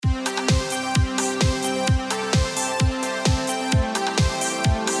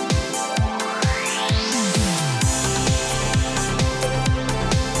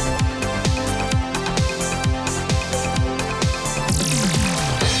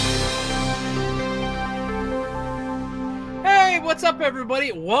what's up,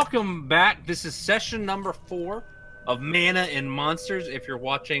 everybody? Welcome back. This is session number 4 of Mana and Monsters. If you're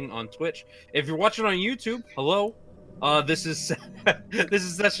watching on Twitch, if you're watching on YouTube, hello. This is this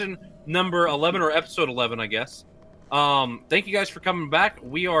is session number 11 or episode 11, I guess. Thank you guys for coming back.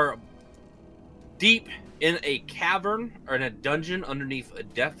 We are deep in a cavern or in a dungeon underneath a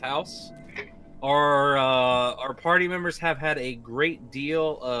death house. Our party members have had a great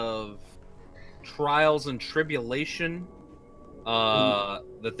deal of trials and tribulation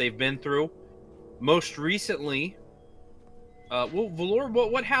that they've been through. Most recently, Valor,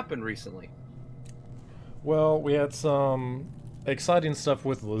 what happened recently? Well, we had some exciting stuff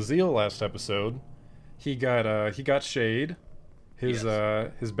with Laziel last episode. He got Shade, his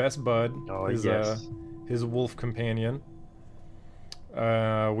best bud, his wolf companion.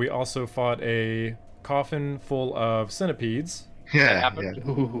 We also fought a coffin full of centipedes. Yeah.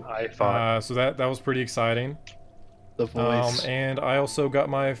 I thought so that was pretty exciting. the voice. And I also got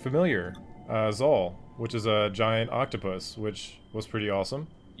my familiar, Zol, which is a giant octopus, which was pretty awesome.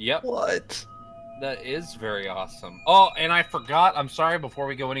 Yep. What? That is very awesome. Oh, and I forgot. I'm sorry. Before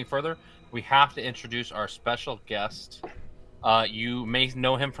we go any further, we have to introduce our special guest. You may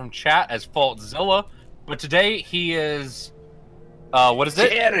know him from chat as Faultzilla, but today he is. What is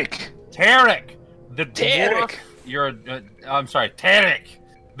it? Tarek, the dwarf. I'm sorry, Tarek,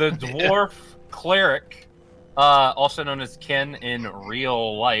 the dwarf cleric, also known as Ken in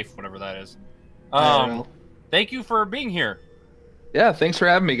real life, whatever that is. Thank you for being here. Yeah, thanks for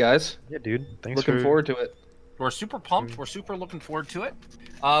having me, guys. Yeah, dude. Thanks Looking forward to it. We're super pumped. We're super looking forward to it.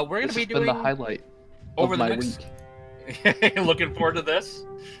 We're going to be doing the highlight over of the my next week. Looking forward to this.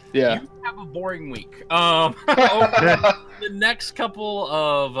 Yeah. You have a boring week. Over the next couple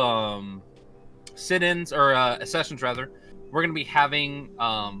of sit-ins or sessions, rather, we're going to be having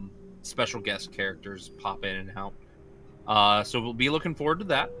special guest characters pop in and out. So we'll be looking forward to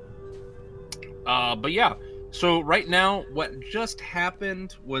that. But yeah. So right now, what just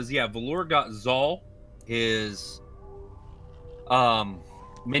happened was, Valor got Zol, his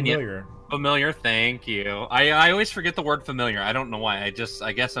minion. Familiar, thank you. I always forget the word familiar. I don't know why. I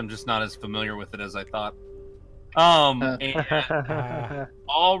guess I'm just not as familiar with it as I thought. And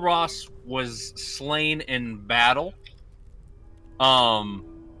Allross was slain in battle.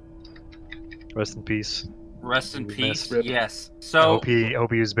 Rest in peace. Rest in peace. Rip. Yes. I So hope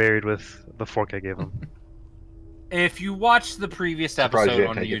he was buried with the fork I gave him. if you watched the previous Surprised you episode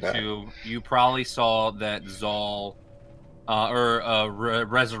on didn't take it YouTube, you probably saw that Zol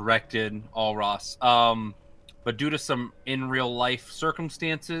resurrected Allross. But due to some in real life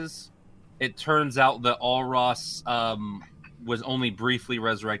circumstances, it turns out that Allross was only briefly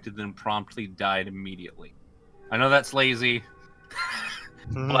resurrected, then promptly died immediately. I know that's lazy,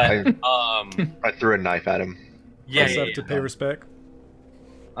 but I threw a knife at him. Press F to pay respect.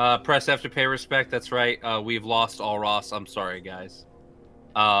 Press F to pay respect. That's right. We've lost Allross. I'm sorry, guys.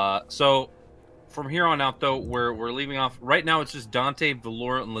 So from here on out, though, we're leaving off. Right now, it's just Dante,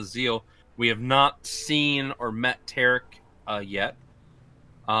 Valor, and Laziel. We have not seen or met Tarek yet.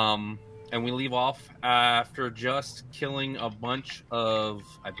 And we leave off after just killing a bunch of,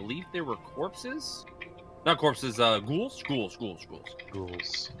 I believe they were corpses? Not corpses, ghouls?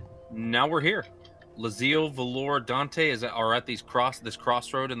 Ghouls. Now we're here. Laziel, Valor, Dante are at this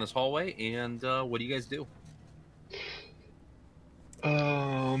crossroad in this hallway, and what do you guys do?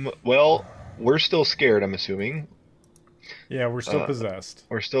 Well, we're still scared, I'm assuming. Yeah, we're still possessed.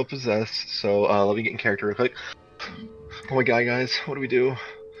 We're still possessed, so let me get in character real quick. Oh my god, guys, what do we do?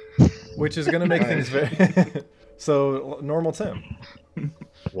 Which is going to make things very... So, normal Tim.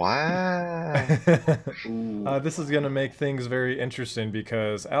 Wow. This is going to make things very interesting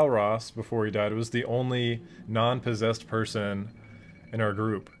because Allross, before he died, was the only non-possessed person in our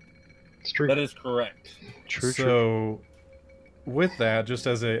group. It's true. That is correct. True. With that, just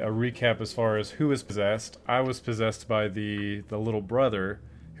as a recap as far as who was possessed, I was possessed by the little brother,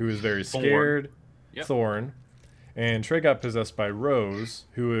 who is very scared, Thorn. And Trey got possessed by Rose,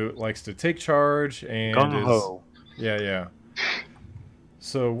 who likes to take charge and Gung-ho. Yeah.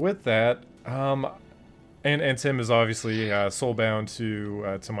 So with that, and Tim is obviously soulbound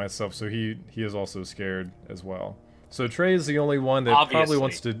to myself, so he is also scared as well. So Trey is the only one that probably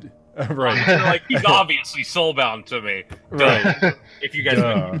wants to... right. You're like, he's obviously soulbound to me. Right. If you guys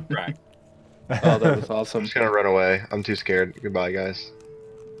make me track. Oh, that was awesome. I'm just gonna run away. I'm too scared. Goodbye, guys.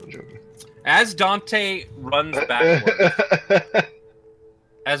 I'm joking. As Dante runs backwards,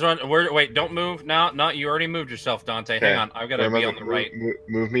 wait, don't move now. Not you already moved yourself, Dante. Hang on, I've got to be on the right.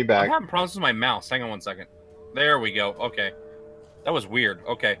 Move me I'm back. having problems with my mouse. Hang on one second. There we go. Okay, that was weird.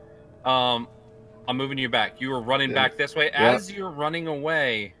 Okay, I'm moving you back. You were running Yeah. back this way. Yeah. As you're running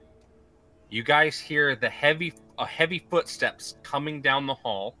away, you guys hear the heavy footsteps coming down the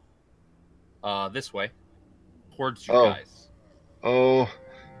hall. This way, towards you Oh. guys. Oh,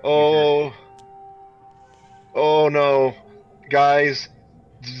 oh, oh no, guys,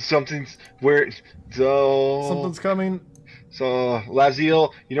 something's where. So Something's coming. So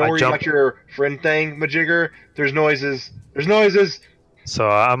Laziel, you know I where you jump- got your friend thing, Majigger? There's noises. There's noises. So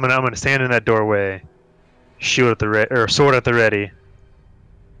I'm gonna stand in that doorway, shoot at the or sword at the ready, and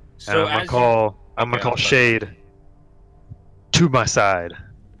So I'm as gonna Okay, call I'm sorry. Shade to my side.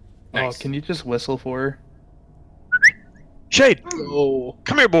 Nice. Oh, can you just whistle for her? Shade, Oh,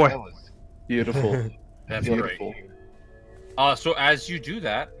 come here, boy. That was beautiful. That's beautiful. great. So as you do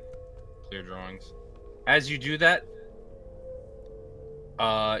that, clear drawings. As you do that,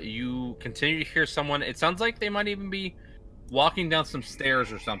 you continue to hear someone. It sounds like they might even be walking down some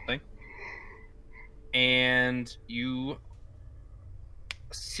stairs or something. And you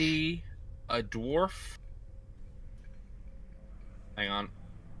see a dwarf. Hang on.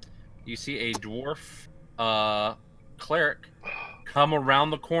 You see a dwarf cleric come around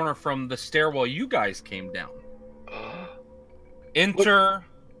the corner from the stairwell you guys came down. Enter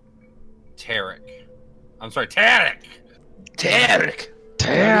Tarek. I'm sorry, Tarek. Tarek!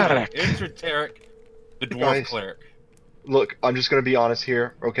 Tarek. Enter Tarek, the dwarf Guys. cleric. Look, I'm just gonna be honest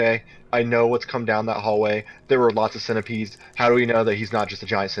here, okay? I know what's come down that hallway. There were lots of centipedes. How do we know that he's not just a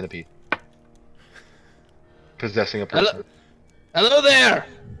giant centipede possessing a person? Hello there!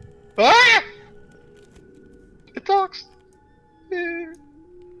 Ah! It talks. Yeah.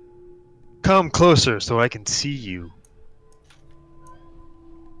 Come closer so I can see you.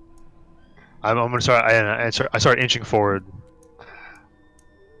 I'm gonna start. I start inching forward.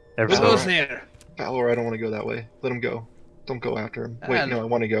 Ever Who so. goes there? Valor, I don't want to go that way. Let him go. Don't go after him. Wait, no, I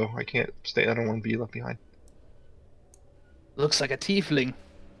want to go. I can't stay. I don't want to be left behind. Looks like a tiefling.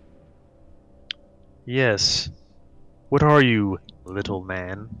 Yes. What are you, little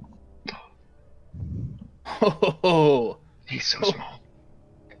man? Oh, He's so Oh. small.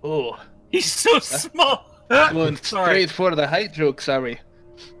 oh. He's so small. Going Sorry. straight for the height joke, sorry.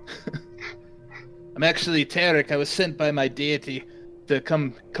 I'm actually Tarek. I was sent by my deity to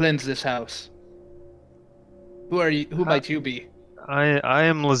come cleanse this house. Who are you? Who might you be? I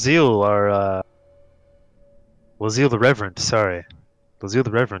am Laziel, our Laziel the Reverend. Sorry, Laziel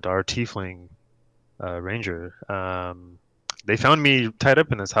the Reverend, our tiefling ranger. They found me tied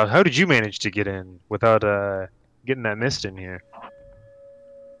up in this house. How did you manage to get in without getting that mist in here?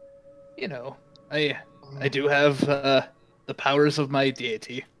 You know, I do have the powers of my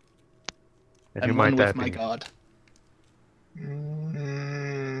deity. And who I'm might one with that my be? god.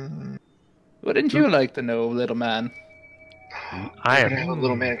 Mm, Wouldn't you like to know, little man? I we're gonna have a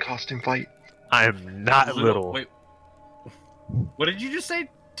little am. man costume fight. I am not little. Wait. What did you just say,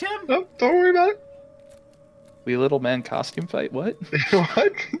 Tim? No, don't worry about it. We little man costume fight? What?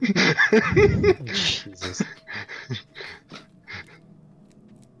 What? Jesus.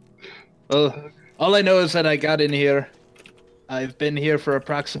 Well, all I know is that I got in here. I've been here for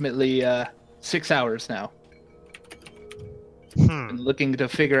approximately 6 hours now. Hmm. And looking to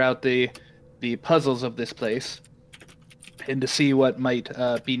figure out the puzzles of this place and to see what might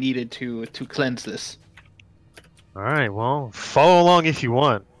be needed to cleanse this. All right. Well, follow along if you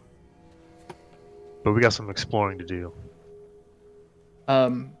want. But we got some exploring to do.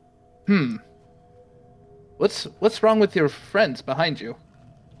 What's wrong with your friends behind you?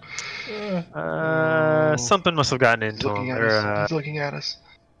 Something must have gotten He's into looking him. at us. He's looking at us.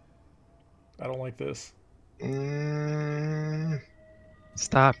 I don't like this.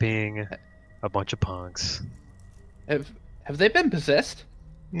 Stop being a bunch of punks. Have they been possessed?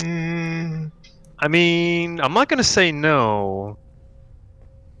 I mean, I'm not gonna say no,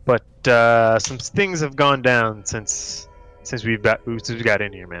 but some things have gone down since we got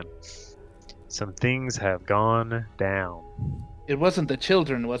in here, man. Some things have gone down. It wasn't the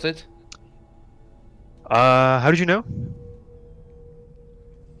children, was it? How did you know?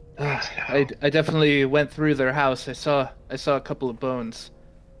 I definitely went through their house. I saw a couple of bones.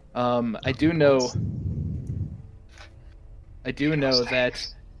 I do know that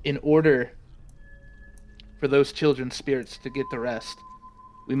in order for those children's spirits to get the rest,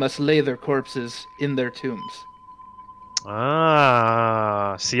 we must lay their corpses in their tombs.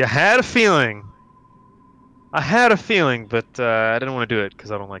 See, I had a feeling. But I didn't want to do it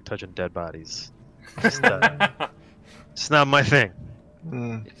because I don't like touching dead bodies. It's not my thing.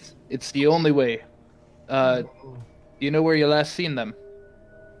 It's the only way. Do you know where you last seen them?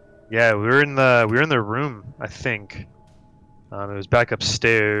 Yeah, we were in their room, I think. It was back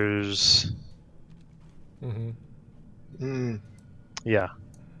upstairs. Mm-hmm. Yeah.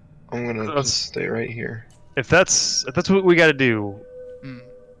 I'm gonna just stay right here. If that's what we got to do Mm.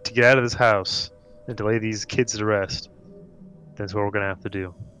 to get out of this house and to lay these kids to rest, that's what we're gonna have to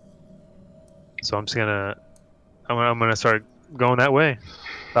do. So I'm gonna start going that way,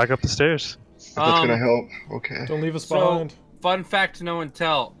 back up the stairs. If that's gonna help. Okay. Don't leave us So, behind. fun fact to know and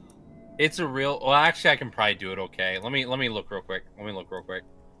tell. It's a real. Well, actually, I can probably do it. Okay, let me look real quick.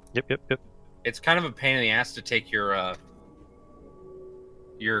 Yep. It's kind of a pain in the ass to take your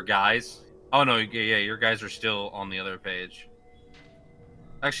guys. Oh no, yeah, your guys are still on the other page.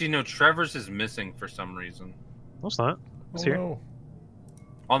 Actually, no, Trevor's is missing for some reason. No, it's not. It's Oh, here. no.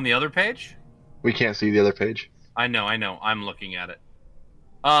 On the other page? We can't see the other page. I know. I'm looking at it.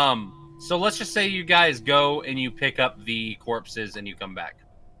 So let's just say you guys go and you pick up the corpses and you come back.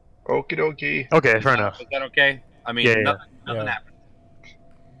 Okie dokie. Okay, fair enough. Is that okay? I mean, Yeah, yeah. nothing Yeah. happened.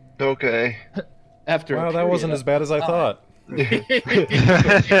 Okay. After Wow, that wasn't as bad as I thought.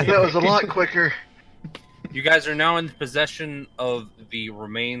 That was a lot quicker. You guys are now in possession of the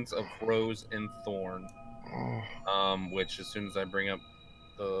remains of Rose and Thorn. Oh. Which as soon as I bring up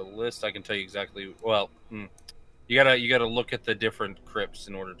the list, I can tell you exactly. Well, you gotta look at the different crypts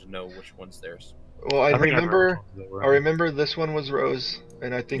in order to know which one's theirs. Well, I think remember. remember. I remember this one was Rose,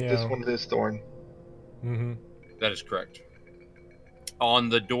 and I think this Yeah. one is Thorn. Mm-hmm. That is correct. On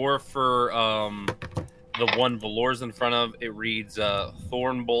the door for the one Valor's in front of, it reads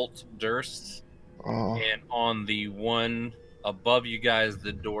Thornbolt Durst. Oh. And on the one above you guys,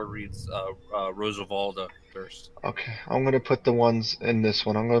 the door reads Rosavalda Durst. Okay, I'm gonna put the ones in this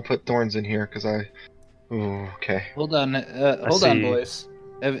one. I'm gonna put Thorns in here because I. Ooh, okay. Hold on, hold on, see. boys.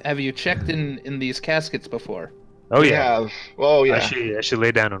 Have you checked in these caskets before? Oh We yeah. have. Oh yeah. I should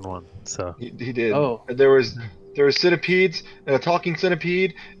lay down on one. So He did. Oh. There was centipedes and a talking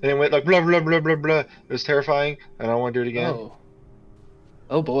centipede, and it went like blah blah blah blah blah. It was terrifying, and I want to do it again.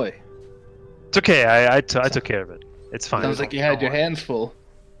 Oh boy. it's okay. I took care of it. It's fine. Sounds like you had your hands full.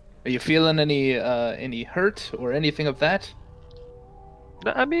 Are you feeling any hurt or anything of that?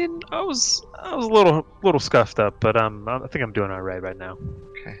 I mean, I was a little scuffed up, but I think I'm doing all right now.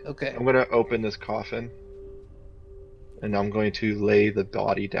 Okay. I'm gonna open this coffin, and I'm going to lay the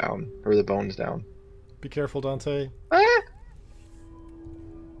body down or the bones down. Be careful, Dante.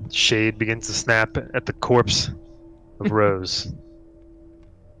 Shade begins to snap at the corpse of Rose,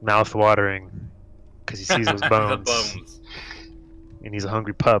 mouth watering because he sees those bones, The bones. and he's a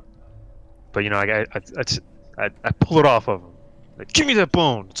hungry pup. But you know, I pull it off of him. Like, give me that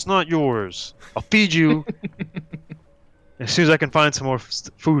bone. It's not yours. I'll feed you as soon as I can find some more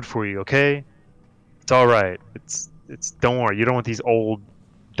food for you. Okay? It's all right. It's. Don't worry. You don't want these old,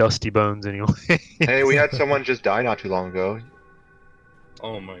 dusty bones anyway. Hey, we had someone just die not too long ago.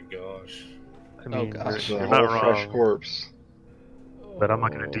 Oh my gosh. I mean, gosh. you're A not whole fresh wrong. corpse. But I'm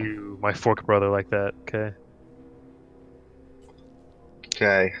not gonna do my fork brother like that. Okay?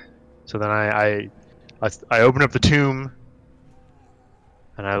 Okay. So then I open up the tomb,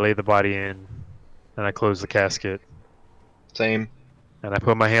 and I lay the body in, and I close the casket, Same. and I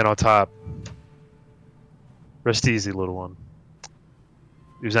put my hand on top. Rest easy, little one.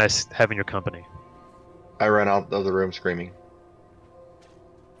 It was nice having your company. I ran out of the room screaming.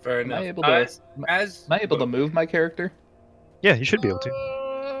 Fair Am I enough. able to- As Am I able to move my character? Yeah, you should be able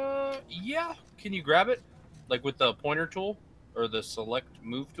to. Yeah. Can you grab it, like with the pointer tool or the select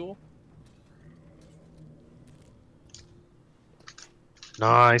move tool?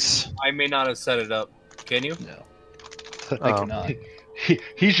 Nice. I may not have set it up. Can you? No. I cannot.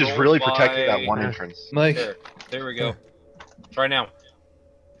 He's just Roll really protecting by- that one entrance. Mike, There we go. Try now.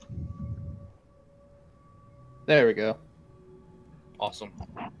 there we go. Awesome.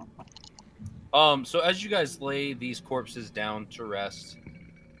 So as you guys lay these corpses down to rest,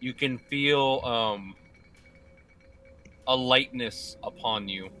 you can feel a lightness upon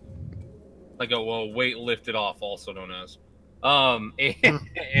you, like a weight lifted off, also known as.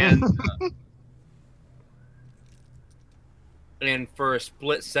 And for a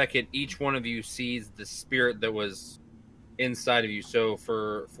split second, each one of you sees the spirit that was inside of you. So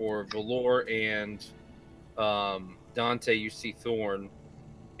for Valor and Dante, you see Thorn,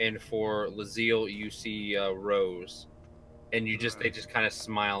 and for Laziel, you see Rose, and they just kind of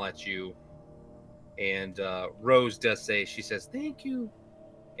smile at you. And Rose does say, she says, "Thank you,"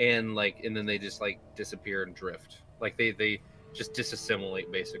 and then they just disappear and drift, like they just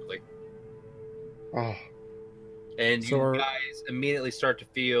disassimilate basically. Oh, And So you guys immediately start to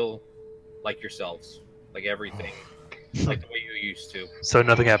feel like yourselves, like everything, like the way you used to. So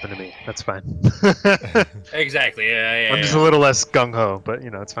nothing happened to me. That's fine. Exactly. Yeah. I'm just a little less gung ho, but you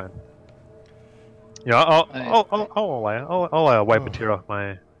know it's fine. Yeah, I'll wipe Oh. a tear off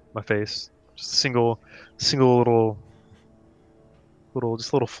my face. Just a single little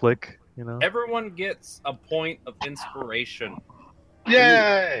just a little flick, you know. Everyone gets a point of inspiration.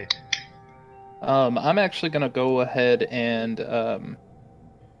 Yay! I'm actually gonna go ahead and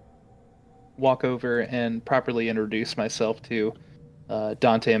walk over and properly introduce myself to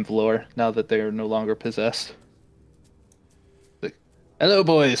Dante and Valor now that they are no longer possessed. Like, hello,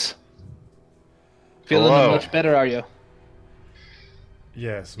 boys. Feeling Hello. much better, are you?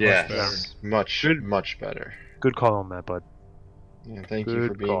 Yes, much Yes, better. much better. Good call on that, bud. Yeah, thank you for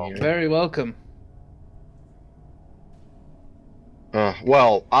Good being call. here. Very welcome.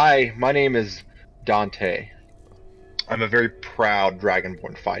 Well, my name is Dante. I'm a very proud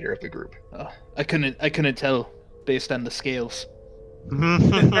Dragonborn fighter of the group. I couldn't tell based on the scales.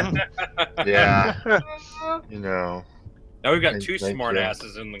 Yeah, you know. Now we've got Thank- two thank smart you.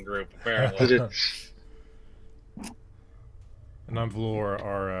 asses in the group, apparently. And I'm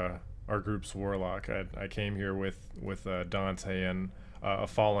Valor, our group's warlock. I came here with Dante and a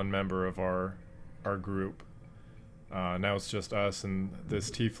fallen member of our group. Now it's just us and this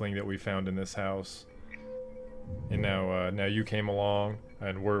tiefling that we found in this house. And now you came along,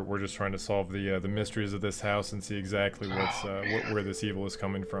 and we're just trying to solve the mysteries of this house and see exactly where this evil is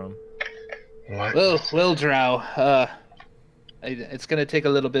coming from. What? Well, Drow. It's gonna take a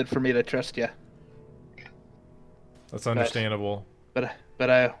little bit for me to trust you, That's understandable. but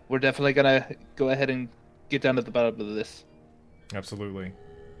we're definitely gonna go ahead and get down to the bottom of this. Absolutely.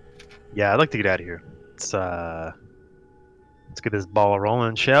 Yeah, I'd like to get out of here. Let's get this ball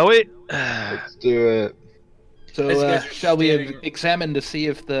rolling, shall we? Let's do it. So, These guys are shall we standing- examine to see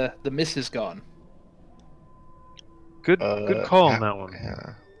if the mist is gone? Good call on ha- that one.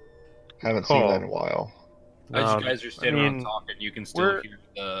 Yeah. Haven't seen that in a while. As you guys are standing I around mean, talking, you can still we're-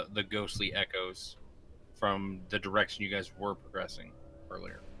 hear the ghostly echoes from the direction you guys were progressing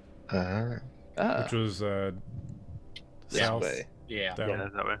earlier. Ah, Which was this south. way. Yeah. Down. Yeah,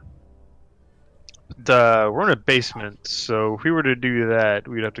 that way. But, we're in a basement, so if we were to do that,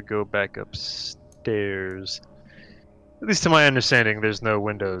 we'd have to go back upstairs. At least to my understanding, there's no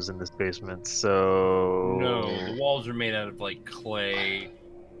windows in this basement, so... No, the walls are made out of like clay,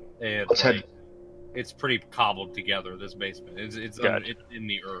 and Let's head- like it's pretty cobbled together. This basement, it's Gotcha. in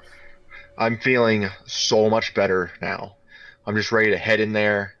the earth. I'm feeling so much better now. I'm just ready to head in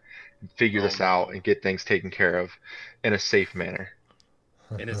there, and figure this out, and get things taken care of in a safe manner.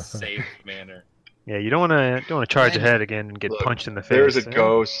 In a safe manner. Yeah, you don't want to charge Man. ahead again and get Look, punched in the face. There was a eh?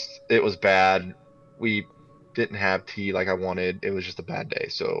 ghost. It was bad. We didn't have tea like I wanted. It was just a bad day.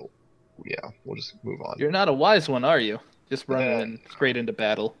 So, yeah, we'll just move on. You're not a wise one, are you? Just running straight into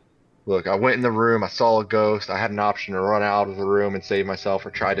battle. Look, I went in the room. I saw a ghost. I had an option to run out of the room and save myself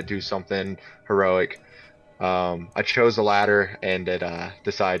or try to do something heroic. I chose the latter, and it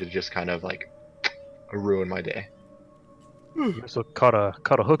decided to just kind of like ruin my day. You also caught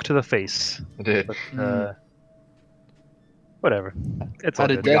a hook to the face. I did. But, Mm. whatever. It's How all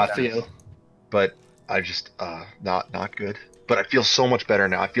did good. that got this. feel? But I just not good. But I feel so much better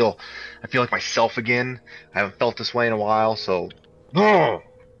now. I feel like myself again. I haven't felt this way in a while. So,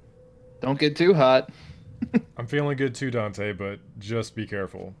 Don't get too hot. I'm feeling good too, Dante, but just be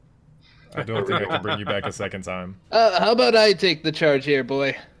careful. I don't think I can bring you back a second time. How about I take the charge here,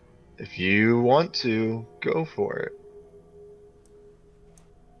 boy? if you want to, go for it.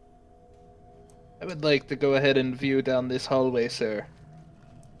 I would like to go ahead and view down this hallway, sir.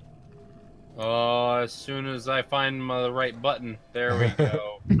 Oh, as soon as I find the right button, there we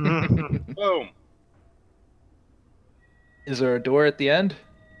go. Boom. Is there a door at the end?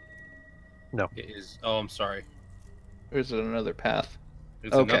 It is. Oh, I'm sorry. Or is it another path?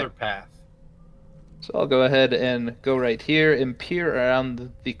 It's Okay. another path. So I'll go ahead and go right here and peer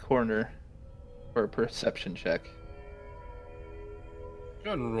around the corner for a perception check.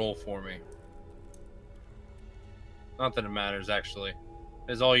 Go ahead and roll for me. Not that it matters, actually.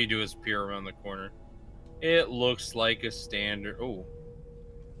 As all you do is peer around the corner. It looks like a standard. Oh,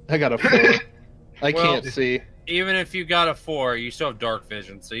 I got a 4. I Well- can't see. even if you got a 4, you still have dark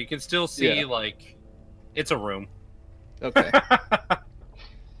vision, so you can still see Yeah. like it's a room. Okay.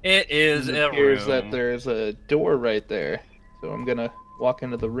 It is It a appears room. that there's a door right there. So I'm gonna walk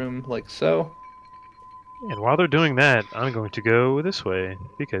into the room like so. And while they're doing that, I'm going to go this way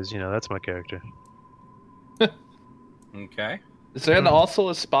because that's my character. Okay. Is there also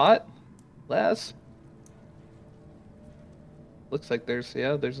a spot, Laz? Looks like there's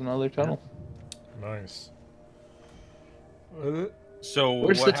another tunnel. Nice. So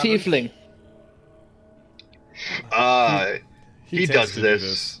Where's what the happens? tiefling? He tends does to do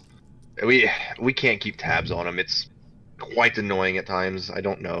this we can't keep tabs on him. It's quite annoying at times. I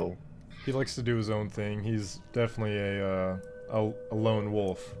don't know. He likes to do his own thing. He's definitely a lone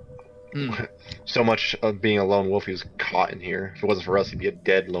wolf. So much of being a lone wolf, he was caught in here. If it wasn't for us, he'd be a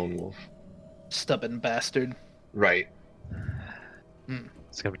dead lone wolf. Stubborn bastard. Right.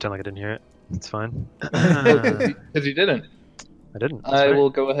 Just gonna pretend like I didn't hear it. It's fine. Because you didn't. I didn't. I will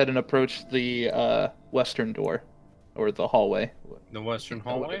go ahead and approach the western door, or the hallway. The western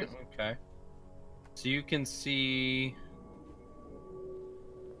hallway? Okay. So you can see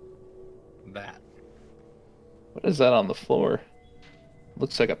that. What is that on the floor?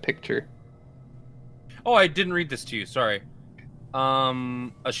 Looks like a picture. Oh, I didn't read this to you. Sorry.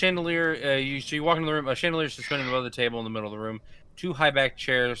 A chandelier. You walk into the room. A chandelier is suspended above the table in the middle of the room. 2 high-backed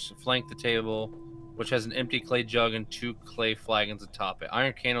chairs flank the table, which has an empty clay jug and 2 clay flagons atop it.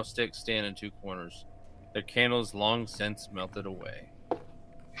 Iron candlesticks stand in 2 corners. Their candles long since melted away.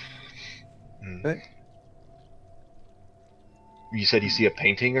 Okay. You said you see a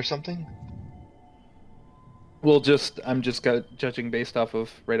painting or something? Well, I'm just judging based off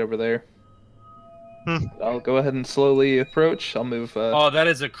of right over there. I'll go ahead and slowly approach. I'll move. Oh, that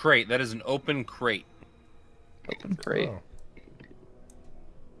is a crate. That is an open crate. Open crate. Oh.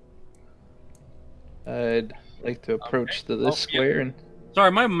 I'd like to approach to this yeah. square, and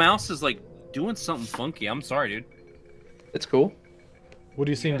Sorry, my mouse is like doing something funky. I'm sorry, dude. it's cool. What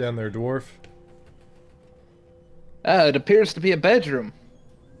do you see down there, dwarf? It appears to be a bedroom.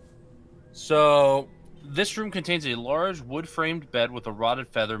 So, this room contains a large wood-framed bed with a rotted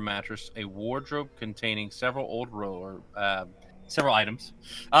feather mattress, a wardrobe containing several several items,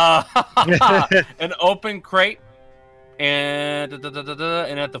 an open crate, and at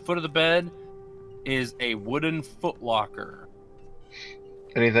the foot of the bed is a wooden footlocker.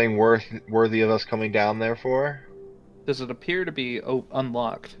 Anything worthy of us coming down there for? Does it appear to be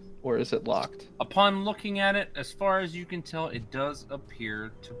unlocked, or is it locked? Upon looking at it, as far as you can tell, it does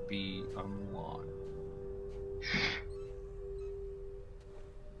appear to be unlocked.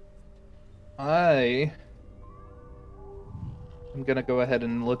 I'm gonna go ahead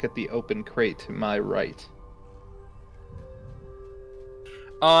and look at the open crate to my right.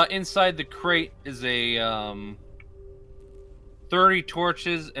 Inside the crate is a 30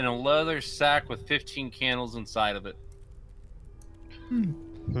 torches and a leather sack with 15 candles inside of it. You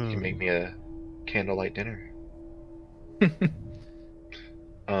can make me a candlelight dinner.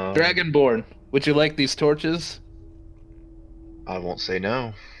 Dragonborn, would you like these torches? I won't say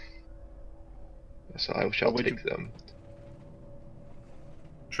no. So I shall Would take them.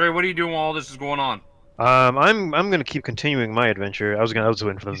 Trey, what are you doing while all this is going on? I'm gonna keep continuing my adventure. I was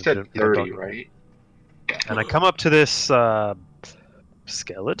waiting for them You to said 30, right? And I come up to this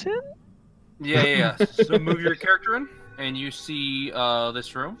skeleton. Yeah. So move your character in, and you see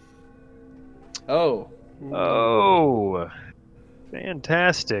this room. Oh. Oh,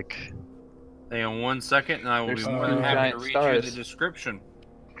 fantastic! Hang on 1 second, and I will There's be more than some happy to giant read stars. you the description.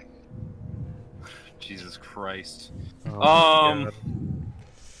 Jesus Christ. Oh,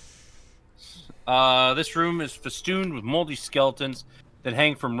 This room is festooned with moldy skeletons that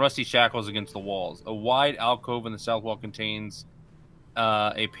hang from rusty shackles against the walls. A wide alcove in the south wall contains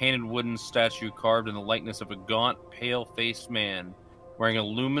a painted wooden statue carved in the likeness of a gaunt, pale-faced man wearing a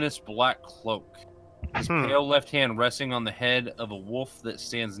luminous black cloak. His pale left hand resting on the head of a wolf that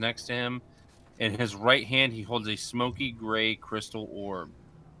stands next to him. In his right hand, he holds a smoky gray crystal orb.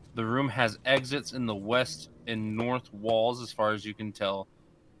 The room has exits in the west and north walls, as far as you can tell.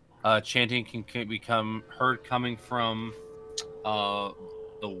 Chanting can become heard coming from the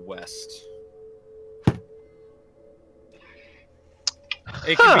west.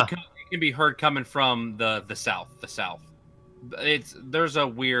 It can be heard coming from the south. The south. There's a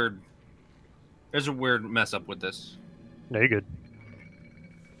weird mess up with this. no, you're good.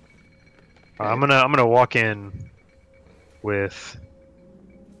 I'm gonna walk in with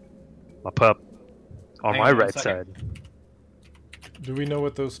my pup on Hang my on a right second. side. Do we know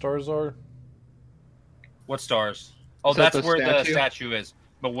what those stars are? What stars? Oh, Is that that's the where the statue? statue is.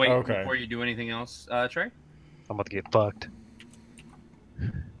 But wait, Okay. before you do anything else, Trey? I'm about to get fucked.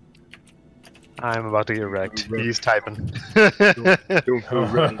 I'm about to get wrecked. He's typing. Don't go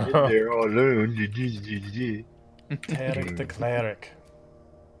running in there all alone. Tarek the cleric.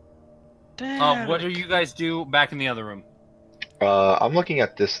 What do you guys do back in the other room? I'm looking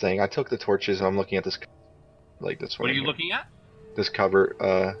at this thing. I took the torches and I'm looking at this, like this one. What are you here. looking at? This cover,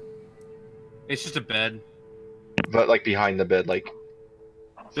 It's just a bed. but like behind the bed, like.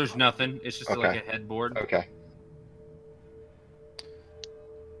 There's nothing. It's just Okay. like a headboard. Okay.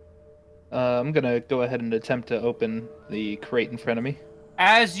 I'm gonna go ahead and attempt to open the crate in front of me.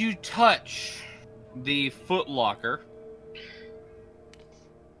 As you touch the foot locker,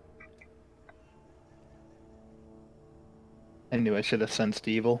 I knew I should have sensed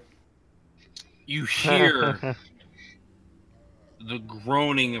evil. you hear the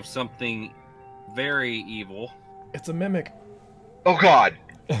groaning of something very evil. It's a mimic. Oh God!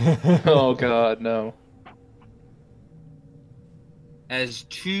 Oh god, no. As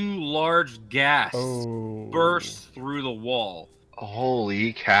two large gasps Oh. burst through the wall.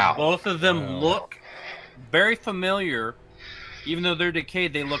 Holy cow! Both of them Wow. look very familiar. Even though they're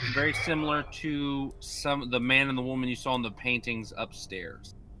decayed, they look very similar to the man and the woman you saw in the paintings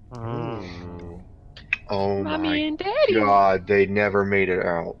upstairs. Ooh. Oh Mommy my and Daddy. God! They never made it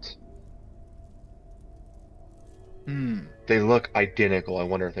out. Hmm. They look identical. I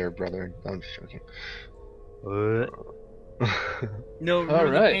wonder if they're brethren. I'm just joking. What? No, remember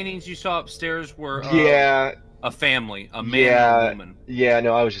the right. paintings you saw upstairs were Yeah, a family, a man and Yeah. a woman. yeah.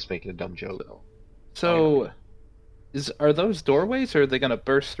 No, I was just making a dumb joke. So, are those doorways, or are they gonna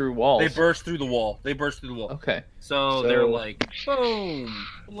burst through walls? They burst through the wall. They burst through the wall. Okay. So So- they're like, boom,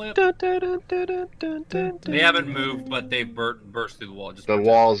 flip. They haven't moved, but they've burst through the wall. Just The burst.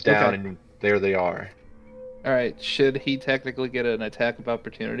 wall's down, Okay. and there they are. All right. Should he technically get an attack of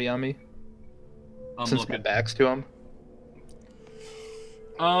opportunity on me I'm since my looking. back's to him?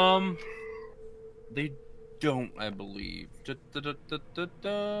 They don't, I believe.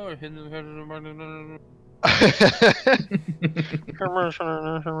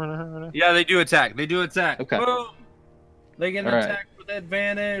 Yeah, they do attack. They do attack. Okay. Boom. They can All right. attack with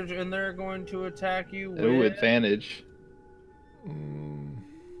advantage, and they're going to attack you with... Ooh, advantage. Mm.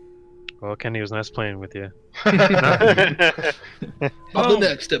 Well, Kenny, was nice playing with you. On the Boom.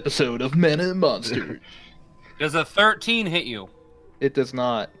 next episode of Men and Monsters. Does a 13 hit you? It does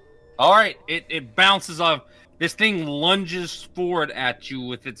not. All right, it bounces off. This thing lunges forward at you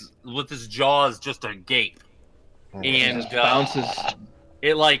with its jaws just agape, and Just bounces.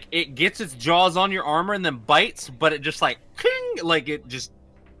 it gets its jaws on your armor and then bites, but it just like ping, like it just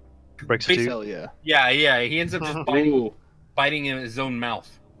Breaks a tooth. Hell yeah. yeah. He ends up just Ooh, biting in his own mouth,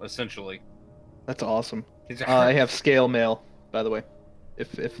 essentially. that's awesome. He's I have scale mail, by the way,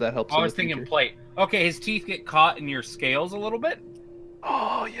 if that helps. I in was the thinking future. plate. Okay, his teeth get caught in your scales a little bit,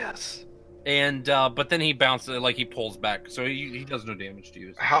 Oh yes. and but then he bounces, like he pulls back, so he does no damage to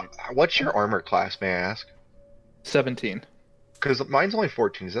you. What's your armor class, may I ask? 17. Because mine's only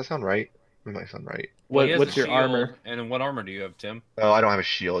 14. Does that sound right? That might sound right. Well, he has What's a your shield, armor? And what armor do you have, Tim? Oh, I don't have a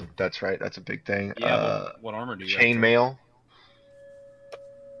shield. That's right. That's a big thing. Yeah, but what armor do you have? Tim? Chainmail.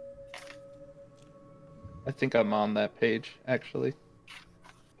 I think I'm on that page actually.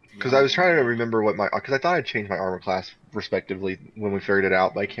 Because I was trying to remember what because I thought I'd changed my armor class respectively when we figured it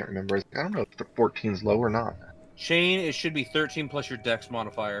out, but I can't remember. I don't know if the 14's low or not. Chain, it should be 13 plus your dex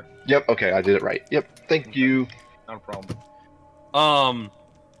modifier. Yep. Okay, I did it right. Yep. Thank you. Not a problem.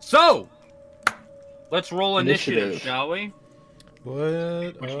 So let's roll initiative, Initiative. shall we?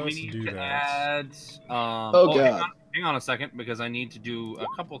 Let Which we us need do to that. add. Oh, God. Hang on a second, because I need to do a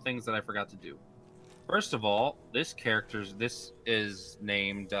couple things that I forgot to do. First of all, this is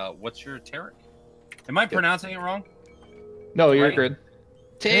named. What's your Tarek? Am I pronouncing it wrong? No, you're Right. good.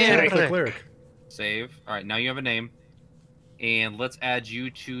 Cleric. Cleric. Save. All right, now you have a name, and let's add you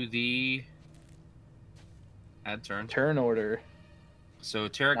to the add turn. Turn order. So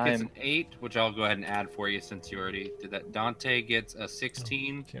Tarek gets I'm- an 8, which I'll go ahead and add for you since you already did that. Dante gets a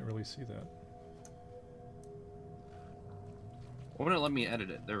 16. Can't really see that. Why wouldn't it let me edit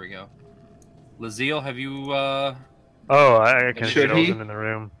it? There we go. Laziel, have you Oh, I can Should see he? him in the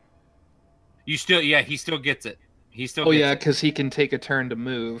room. you still yeah, he still gets it. He still Oh gets yeah, it. because he can take a turn to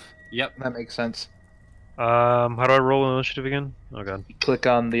move. Yep. That makes sense. How do I roll initiative again? Oh god. Click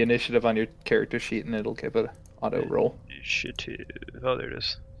on the initiative on your character sheet and it'll give it an auto roll. Shit. Oh, there it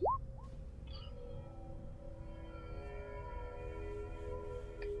is.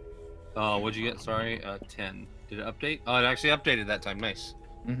 What'd you get? Sorry, 10. Did it update? Oh, it actually updated that time. Nice.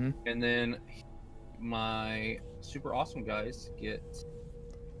 Mm-hmm. And then my super awesome guys get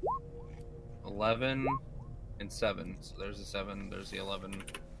 11 and 7. So there's the 7, there's the 11.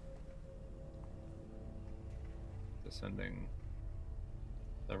 Descending.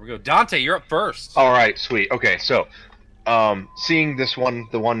 There we go. Dante, you're up first. All right, sweet. Okay, so seeing this one,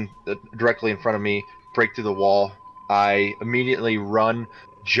 the one directly in front of me, break through the wall, I immediately run,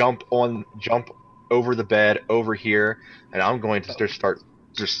 jump over the bed over here, and I'm going to just start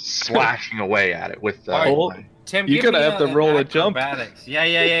slashing away at it with. All right. my- Tim, You're give gonna me have to roll a jump. acrobatics. Yeah.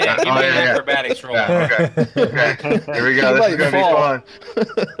 Give Oh, me yeah, an yeah. acrobatics roll. Yeah, okay. Here we go. You This is might gonna fall. be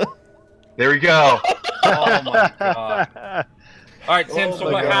fun. There we go. Oh my god. All right, Tim. Oh So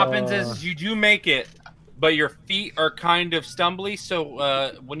my what God. happens is you do make it, but your feet are kind of stumbly.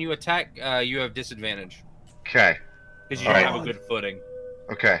 So when you attack, you have disadvantage Okay. because you All don't right. have a good footing.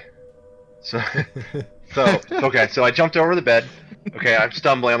 Okay. So so I jumped over the bed. Okay, I'm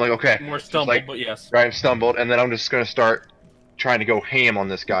stumbling. I'm like, okay. More Just stumble, like, but yes. right, I've stumbled, and then I'm just gonna start trying to go ham on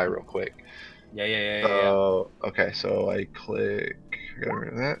this guy real quick. Yeah. So okay, so I click. Get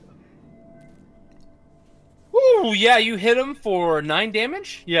rid of that. Ooh, yeah, you hit him for 9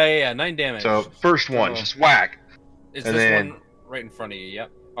 damage. Yeah, 9 damage. So first one, Oh. just whack. Is and this then- one right in front of you?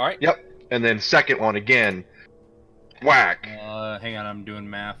 Yep. All right. Yep. And then second one again, whack. Hang on, I'm doing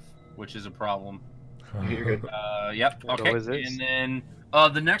math, which is a problem. You're good. Yep. It Okay. always is. And then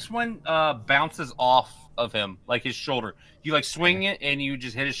the next one bounces off of him, like his shoulder. You like swing it, and you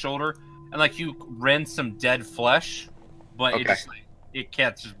just hit his shoulder, and like you rend some dead flesh, but it Okay. just like, it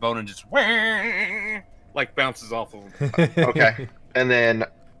catches bone and just like bounces off of him. Okay. And then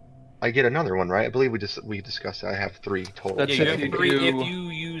I get another one, right? I believe we discussed that. I have 3 total. That's Yeah, you if have you 3 do- if you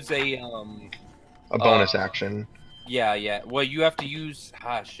use a a bonus action. Yeah. Well, you have to use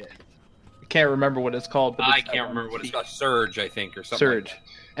shit. I can't remember what it's called, but I it's that can't one remember what it's feat. called. Surge, I think, or something. Surge. Like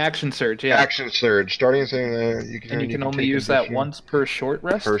Action surge, yeah. Action surge. Starting saying And you can only use that once per short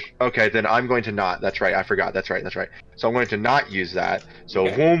rest. Okay, then I'm going to not. That's right. I forgot. That's right. So I'm going to not use that. So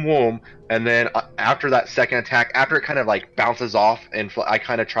Okay. whoom, and then after that second attack, after it kind of like bounces off, and I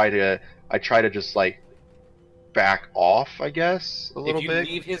kind of try to just like back off, I guess, a that. little If you bit.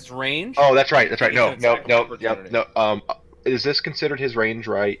 leave his range. Oh, that's right. you get No, an attack opportunity. no. Is this considered his range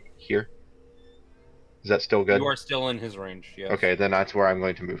right here? Is that still good? You are still in his range. Yes. Okay, then that's where I'm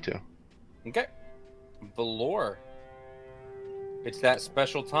going to move to. Okay. Valor. It's that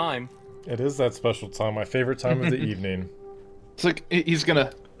special time. It is that special time, my favorite time of the evening. It's like he's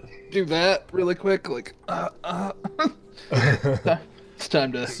gonna do that really quick, like it's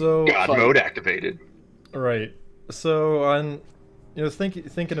time to So, God Fun. mode activated. right. So on,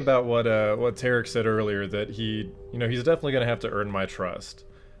 thinking about what Tarek said earlier, that he's definitely gonna have to earn my trust.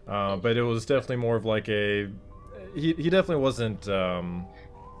 But it was definitely more of like he definitely wasn't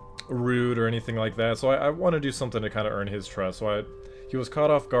rude or anything like that. So I want to do something to kind of earn his trust. So he was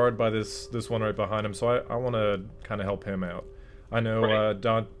caught off guard by this one right behind him. So I want to kind of help him out. I know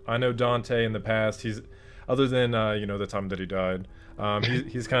Right. I know Dante in the past. He's, other than the time that he died,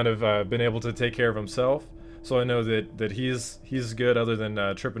 he's kind of been able to take care of himself. So I know that he's good, other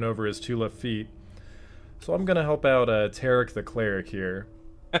than tripping over his 2 left feet. So I'm gonna help out Tarek the cleric here.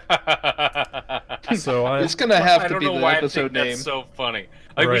 So It's gonna have I to don't be know the why episode I think name. that's so funny.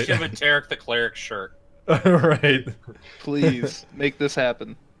 Like we Right. should have a Tarek the Cleric shirt. right. Please make this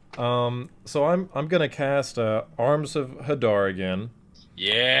happen. So I'm gonna cast Arms of Hadar again.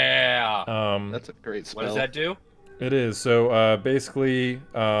 Yeah. That's a great spell. What does that do? It is so basically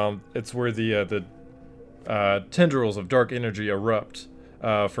it's where the tendrils of dark energy erupt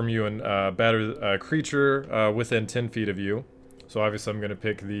from you and batter a creature within 10 feet of you. So obviously I'm gonna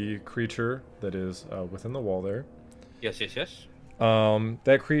pick the creature that is within the wall there. Yes.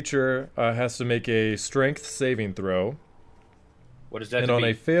 That creature has to make a strength saving throw. What does that And do?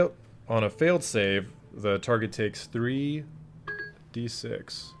 on a failed save, the target takes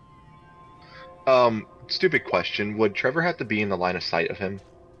 3d6. Stupid question. Would Trevor have to be in the line of sight of him?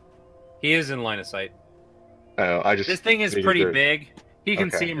 He is in line of sight. Oh, I just. This thing is figured pretty there- big. He can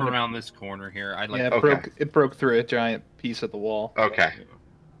Okay. see him around this corner here. I'd like Yeah, to... it broke through a giant piece of the wall. Okay.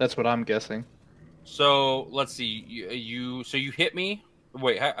 That's what I'm guessing. So let's see. You hit me.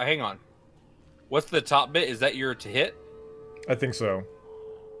 Wait, hang on. What's the top bit? Is that your to hit? I think so.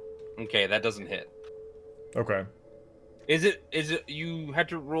 Okay, that doesn't hit. Okay. Is it you had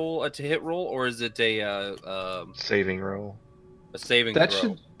to roll a to hit roll, or is it a Saving roll. saving That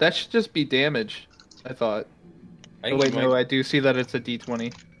throw? should just be damage. I thought. I Oh think wait, you no, might- I do see that it's a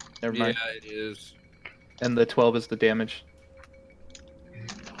D20. Never Yeah, mind. it is. And the 12 is the damage.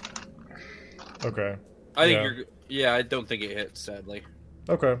 Okay. I think Yeah. you're. Yeah, I don't think it hits. Sadly.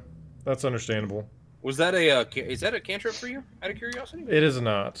 Okay. That's understandable. Was that is that a cantrip for you? Out of curiosity. It is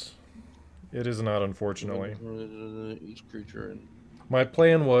not. It is not, unfortunately. Each creature and. My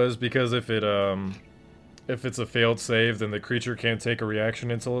plan was, because if it's a failed save, then the creature can't take a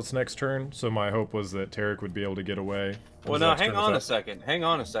reaction until its next turn. So my hope was that Tarek would be able to get away. Well, now hang on a second. Hang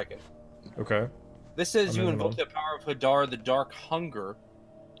on a second. Okay. This says I'm you in the invoke the power of Hadar, the Dark Hunger.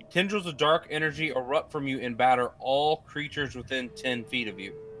 Tendrils of dark energy erupt from you and batter all creatures within 10 feet of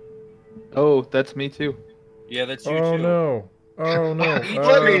you. Oh, that's me too. Yeah, that's you Oh too. no. Oh no. Each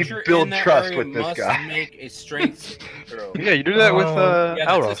Let me creature build in that trust area with this must guy. make a strength throw. Yeah, you do that with Oh. Yeah,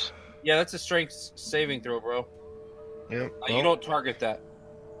 Alros. Yeah, that's a strength saving throw, bro. Yep. You don't target that.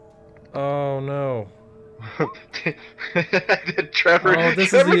 Oh no. Trevor, Oh, this is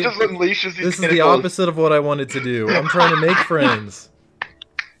Trevor the- just unleashes these This is the tentacles. opposite of what I wanted to do. I'm trying to make friends.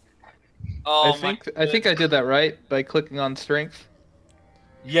 Oh, I think I did that right by clicking on strength.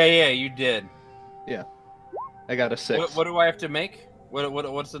 Yeah, you did. I got a 6. What do I have to make?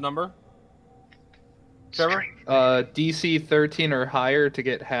 What's the number? Trevor? DC 13 or higher to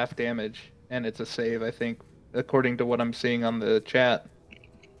get half damage, and it's a save, I think, according to what I'm seeing on the chat.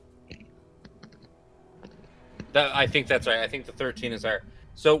 I think that's right. I think the 13 is higher.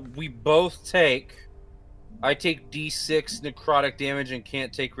 So we both take. I take D6 necrotic damage and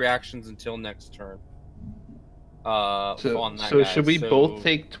can't take reactions until next turn. On that So guy. should we both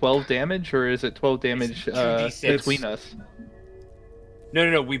take 12 damage, or is it 12 damage 2d6. between us?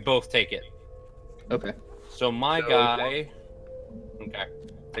 No. We both take it. Okay. So my guy. Okay.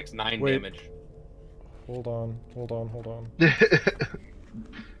 Takes 9 Wait. damage. Hold on.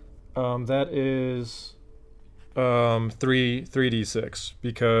 That is 3d6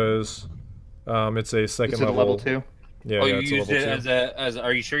 because it's a second Is it level. level 2? Yeah, Oh, yeah, you it's a used level it 2. as a.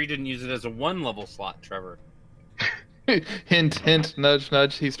 Are you sure you didn't use it as a 1 level slot, Trevor? Hint, hint, nudge,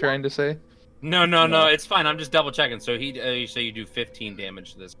 nudge, he's trying to say. No. It's fine. I'm just double checking. So you say you do 15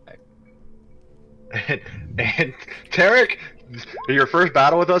 damage to this guy. and Tarek, your first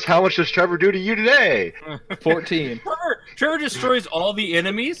battle with us, how much does Trevor do to you today? 14. Trevor destroys all the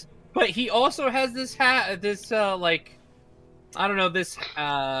enemies, but he also has this like, I don't know, this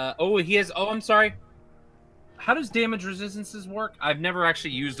I'm sorry. How does damage resistances work? I've never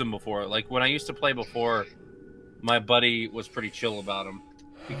actually used them before. Like when I used to play before, my buddy was pretty chill about them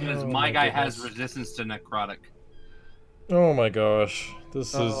because Oh my my guy goodness. has resistance to necrotic. Oh my gosh,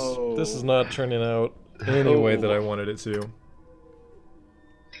 this is not turning out any way that I wanted it to.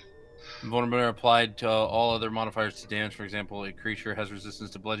 Vulnerability applied to all other modifiers to damage. For example, a creature has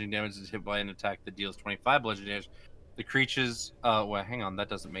resistance to bludgeoning damage is hit by an attack that deals 25 bludgeoning damage. The creatures well, hang on, that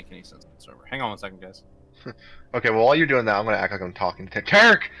doesn't make any sense whatsoever. Hang on one second, guys. Okay, well, while you're doing that, I'm gonna act like I'm talking to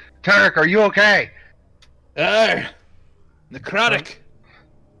Tarek. Tarek, are you okay? Necrotic.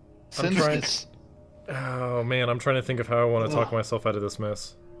 I'm trying- Since Oh man, I'm trying to think of how I want to talk myself out of this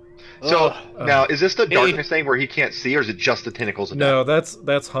mess. So now, is this the darkness thing where he can't see, or is it just the tentacles? No,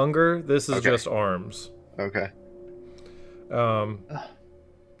 that's hunger. This is Okay. just arms. Okay.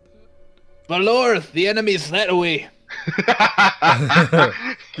 Valor, the enemy's that way.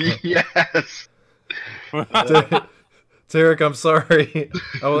 Yes. Tarek, I'm sorry.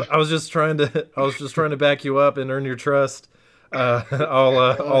 I was just trying to back you up and earn your trust.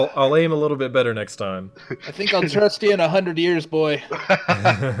 I'll aim a little bit better next time. I think I'll trust you in 100 years, boy.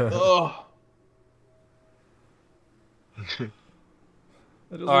 Oh.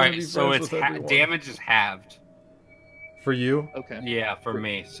 I just All wanna right, be so friends it's with everyone. damage is halved. For you. Okay. Yeah, for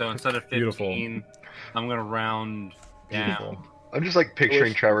me. So instead of 15, Beautiful. I'm gonna round down. Beautiful. I'm just like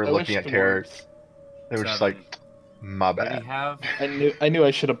picturing Trevor looking at Tarek. Dwarves. They were just 7. like, my What do bad. we have? I knew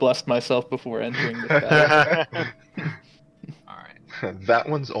I should have blessed myself before entering this battle. All right. That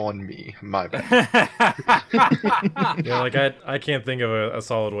one's on me. My bad. Yeah, like I can't think of a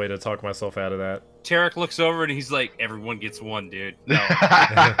solid way to talk myself out of that. Tarek looks over and he's like, "Everyone gets one, dude." No.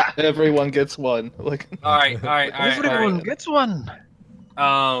 Everyone gets one. Like All right. Everyone gets one.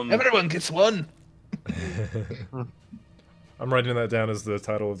 everyone gets one. I'm writing that down as the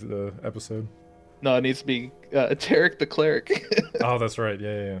title of the episode. No, it needs to be Tarek the cleric. Oh, that's right.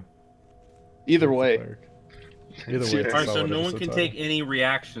 Yeah. Either way. Either way, it's All a right, so solid no one episode can title. take any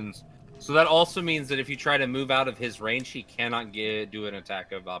reactions. So that also means that if you try to move out of his range, he cannot do an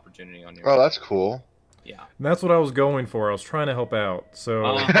attack of opportunity on you. Oh, that's cool. Yeah. And that's what I was going for. I was trying to help out. So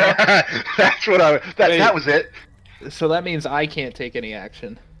That's what I. Wait. That was it. So that means I can't take any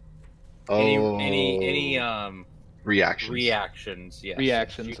action. Oh. Any reactions. reactions? Yes.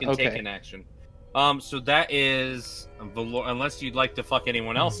 Reactions, You can take okay. an action. So that is unless you'd like to fuck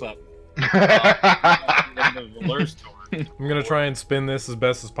anyone else up. The Valor's turn. I'm gonna try and spin this as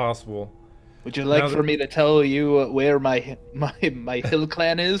best as possible. Would you like Now that- for me to tell you where my hill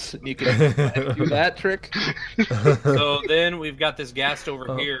clan is? You can do that trick. So then we've got this ghast over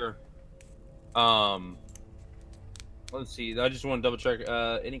Oh. here. Let's see. I just want to double check.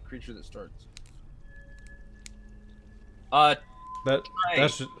 Any creature that starts. That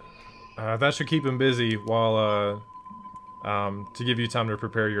Right. that should keep him busy while to give you time to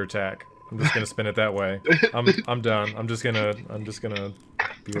prepare your attack. I'm just gonna spin it that way. I'm done. I'm just gonna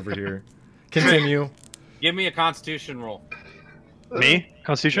be over here. Continue. Give me a Constitution roll. Me?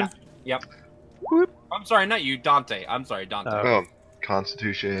 Constitution? Yep. I'm sorry, not you, Dante. I'm sorry, Dante. Oh,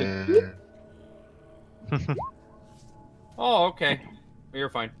 Constitution. Oh, okay. You're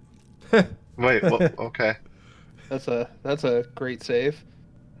fine. Wait, well, okay. That's a great save.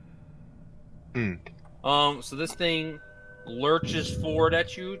 So this thing lurches forward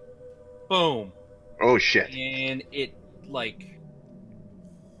at you. Boom. Oh shit. And it like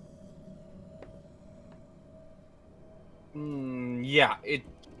yeah, it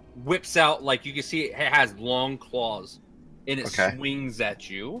whips out, like you can see it has long claws and it swings at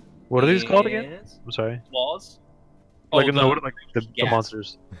you. What are these called again? I'm sorry. Claws. Like, Oh, no, what are, like the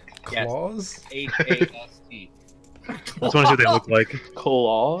monsters? Claws? H-A-S-T. I just want to see what they look like.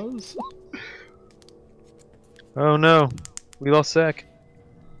 Claws? Oh no, we lost Zach.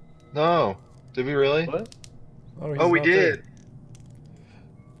 No. Did we really? What? Oh, we did.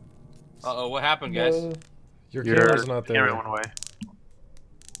 Uh-oh, what happened, guys? Your camera's not there. Camera went away.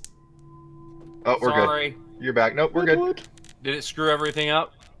 Oh, we're Sorry. good. You're back. Nope, we're good. Did it screw everything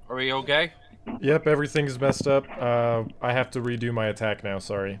up? Are we okay? Yep, everything's messed up. I have to redo my attack now,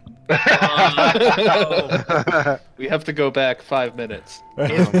 sorry. We have to go back 5 minutes.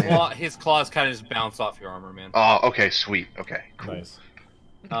 His claws kind of just bounce off your armor, man. Oh, okay, sweet. Okay, cool. Nice.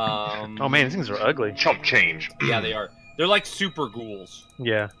 Oh man, these things are ugly. Chump change. Yeah, they are. They're like super ghouls.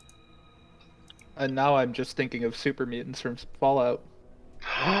 Yeah. And now I'm just thinking of super mutants from Fallout.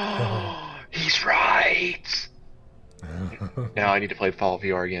 He's right. Now I need to play Fallout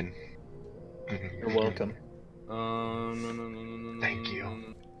VR again. You're welcome. No. Thank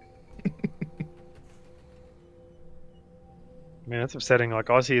you. Man, that's upsetting. Like,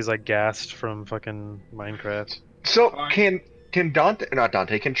 Ozzy is like gassed from fucking Minecraft. So can Dante, not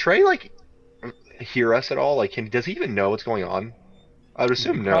Dante, can Trey like hear us at all? Like, does he even know what's going on? I would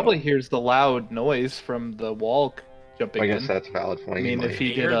assume no. Probably hears the loud noise from the wall jumping I in. guess that's a valid point. I mean, if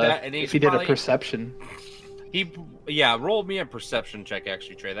he heard that, and if he's he did a probably- perception. Yeah, roll me a perception check,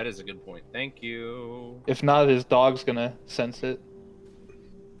 actually, Trey. That is a good point. Thank you. If not, his dog's gonna sense it.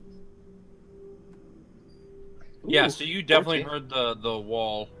 Yeah, Ooh, so you definitely 14. heard the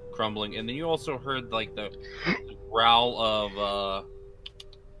wall crumbling, and then you also heard like the growl of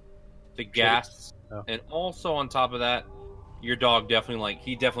the gas, Oh. and also on top of that, your dog definitely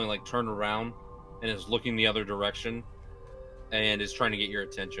turned around and is looking the other direction, and is trying to get your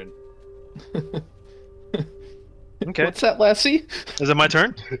attention. Okay. What's that, Lassie? Is it my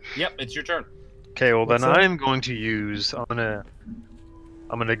turn? Yep, it's your turn. Okay, well What's then that? I'm going to use. I'm gonna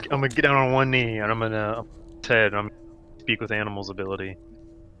get down on one knee and I'm gonna speak with animals ability.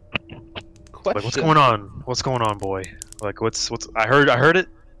 Question. Like, what's going on? What's going on, boy? Like, what's? I heard it,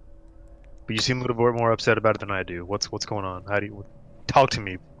 but you seem a little bit more upset about it than I do. What's going on? How do you talk to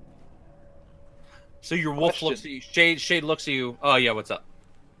me? So your wolf Question. looks at you. Shade looks at you. Oh yeah, what's up?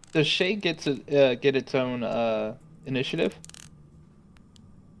 Does Shay get its own initiative?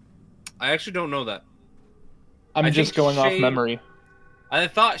 I actually don't know that. I'm I just think going off Shade- memory. I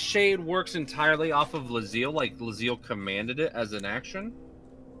thought Shade works entirely off of Laziel, like Laziel commanded it as an action.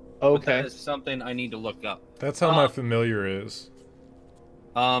 But Okay. that is something I need to look up. That's how my familiar is.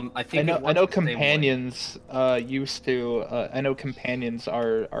 I I think know. it I know. works the same way. Companions used to. I know companions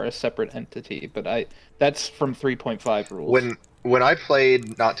are a separate entity, but that's from 3.5 rules. When I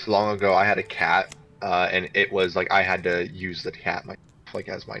played not too long ago, I had a cat, and it was like I had to use the cat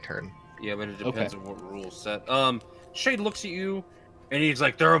as my turn. Yeah, but it depends on what rules set. Shade looks at you, and he's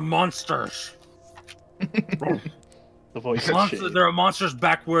like, "There are monsters. The voice of Shay. There are monsters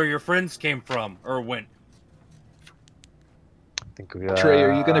back where your friends came from or went." I think we. Trey,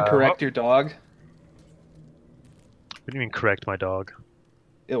 are you gonna correct your dog? What do you mean correct my dog?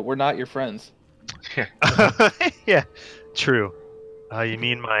 We're not your friends. Yeah, true. You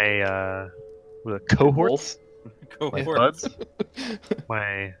mean my cohorts? My buds?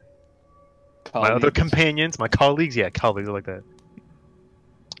 my other companions, my colleagues? Yeah, colleagues are like that.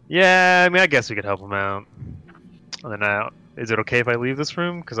 Yeah, I mean, I guess we could help them out. And then, is it okay if I leave this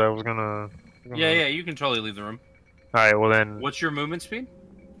room? Because I was gonna... Yeah, you can totally leave the room. Alright, well then... What's your movement speed?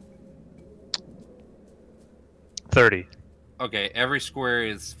 30. Okay, every square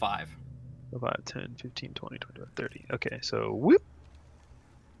is 5. 5, 10, 15, 20, 25, 30. Okay, so whoop.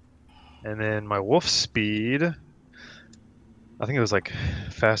 And then my wolf speed... I think it was like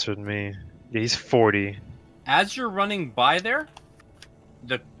faster than me. Yeah, he's 40. As you're running by there,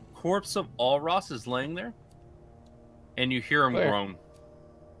 the corpse of Allross is laying there, and you hear him Where? groan.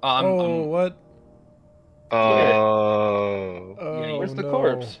 What? Oh. Oh, Where's the no.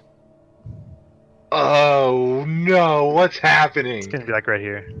 corpse? Oh no! What's happening? It's gonna be like right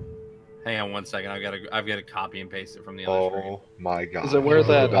here. Hang on one second. I've got to copy and paste it from the other screen. Oh my god! Is it where this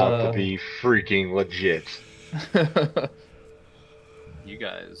that, about to be freaking legit? You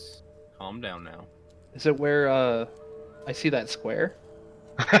guys, calm down now. Is it where I see that square.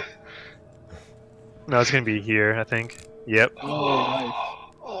 No, it's gonna be here, I think. Yep. Oh, nice.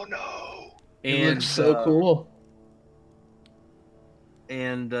 Oh no! It And looks so cool.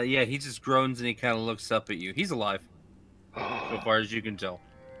 And yeah, he just groans and he kind of looks up at you. He's alive, so far as you can tell.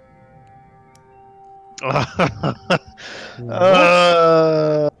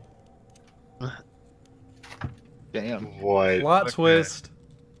 Damn. What? Plot Okay. twist.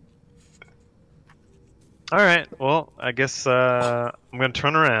 All right. Well, I guess I'm gonna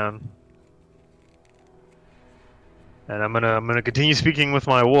turn around, and I'm gonna continue speaking with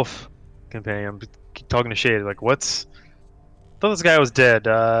my wolf companion. I'm keep talking to Shade. Like, what's? I thought this guy was dead.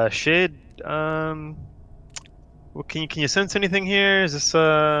 Shade. Well, can you sense anything here? Is this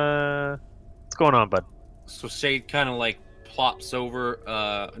what's going on, bud? So Shade kind of like plops over,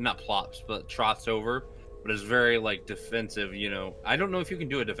 not plops, but trots over, but is very like defensive. You know, I don't know if you can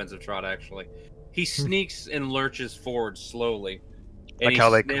do a defensive trot actually. He sneaks and lurches forward slowly, and Like he how,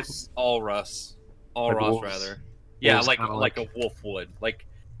 like- sniffs Allras, Like Allras wolves. rather. Yeah, Wolves like kinda like a wolf would, like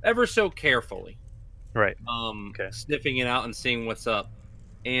ever so carefully. Right. Okay. Sniffing it out and seeing what's up.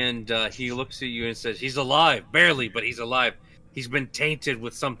 And he looks at you and says, "He's alive, barely, but he's alive. He's been tainted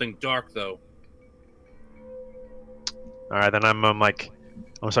with something dark, though." All right, then I'm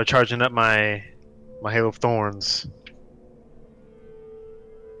gonna start charging up my Hail of Thorns.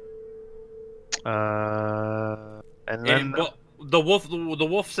 And then And the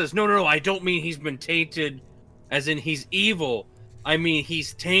wolf says, "No, no, no! I don't mean he's been tainted, as in he's evil. I mean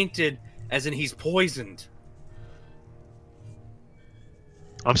he's tainted, as in he's poisoned."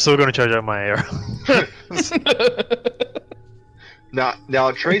 I'm still gonna charge up my arrow.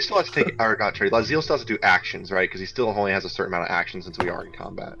 Now Trey still has to take, or not Trey, Laziel still has to do actions, right? Because he still only has a certain amount of actions since we are in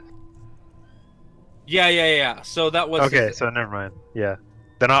combat. Yeah. So that was Okay, so never mind. Yeah,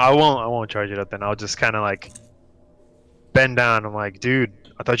 then I won't charge it up. Then I'll just kind of like bend down. I'm like, dude,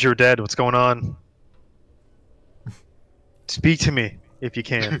 I thought you were dead. What's going on? Speak to me if you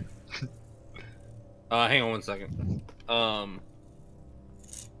can. Hang on one second. I'm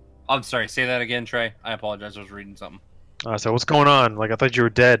sorry. Say that again, Trey. I apologize. I was reading something. So what's going on? Like I thought you were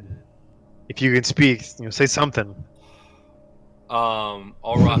dead. If you can speak, say something.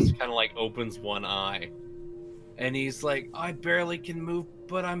 Allras kind of like opens one eye, and he's like, "I barely can move,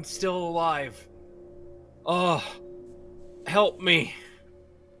 but I'm still alive. Oh, help me!"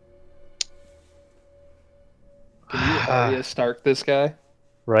 Can you Arya Stark this guy?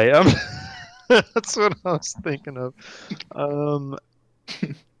 Right. That's what I was thinking of.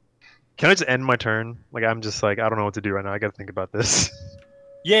 Can I just end my turn? Like I'm just like I don't know what to do right now. I gotta think about this.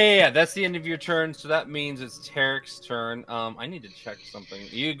 Yeah. That's the end of your turn, so that means it's Tarek's turn. I need to check something.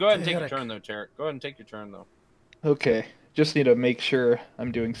 You go ahead and take your turn, though, Tarek. Go ahead and take your turn, though. Okay. Just need to make sure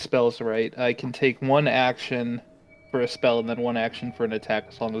I'm doing spells right. I can take one action for a spell and then one action for an attack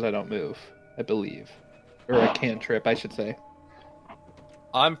as long as I don't move, I believe. Or a cantrip, I should say.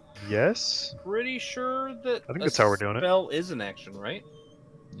 I'm Yes. pretty sure that I think that's how we're doing it. Spell is an action, right?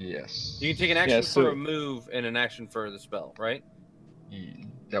 Yes. You can take an action Yeah, so- for a move and an action for the spell, right?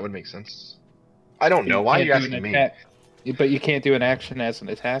 That would make sense. I don't know. Why are you can't do asking an me? attack. But you can't do an action as an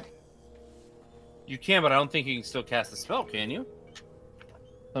attack? You can, but I don't think you can still cast the spell, can you?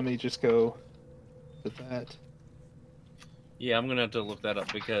 Let me just go with that. Yeah, I'm gonna have to look that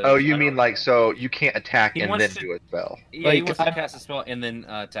up because. Oh, you I mean don't- like so you can't attack He and wants then to- do a spell? Yeah, he like, wants to I'm- cast a spell and then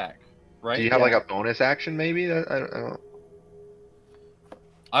attack, right? Do you have Yeah. like a bonus action maybe? I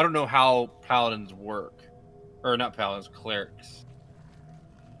don't know how paladins work, or not paladins, clerics.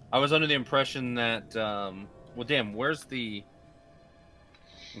 I was under the impression that. Well, damn, where's the?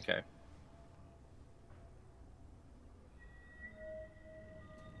 Okay.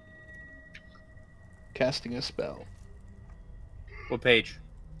 Casting a spell. What page?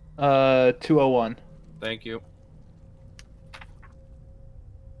 201. Thank you.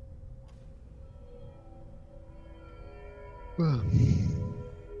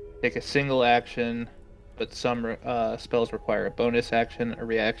 Take a single action, but some spells require a bonus action, a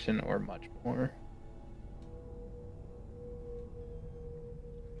reaction, or much more.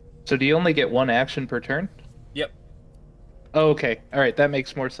 So do you only get one action per turn? Yep. Oh, okay. All right, that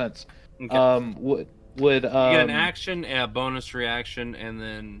makes more sense. Okay. Would you get an action, a bonus reaction, and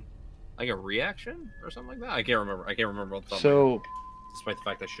then like a reaction or something like that. I can't remember. I can't remember what the top of my head, so despite the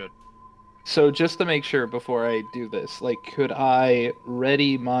fact I should. so just to make sure before I do this, like, could I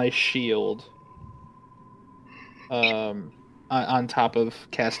ready my shield on top of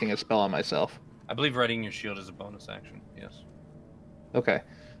casting a spell on myself? I believe readying your shield is a bonus action. Yes. Okay,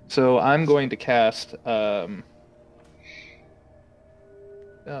 so I'm going to cast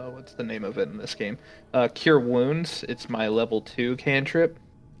what's the name of it in this game? Cure Wounds. It's my level 2 cantrip.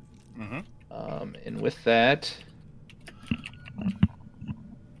 And with that,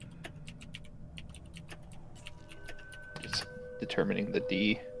 just determining the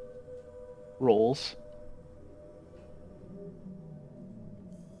D rolls.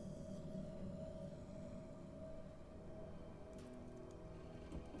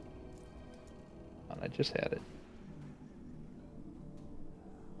 I just had it.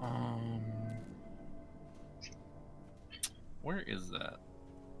 Where is that?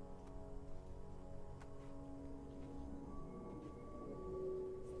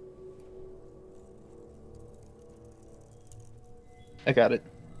 I got it.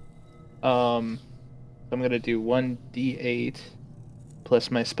 So I'm gonna do 1d8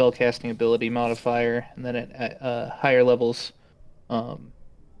 plus my spellcasting ability modifier, and then at higher levels,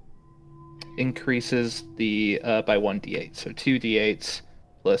 increases the by 1d8. So 2d8s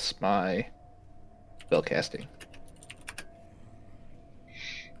plus my spellcasting.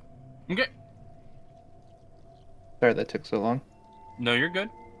 Okay. Sorry that took so long. No, you're good.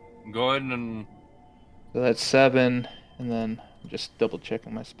 Go ahead and. So that's 7, and then I'm just double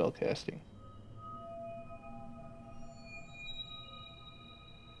checking my spellcasting.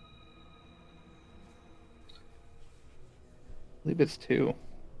 I believe it's 2.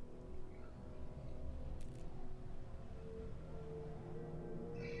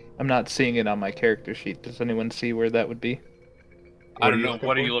 I'm not seeing it on my character sheet. Does anyone see where that would be? I don't know.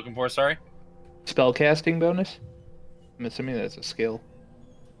 What are you looking for? Sorry. Spellcasting bonus? I'm assuming that's a skill.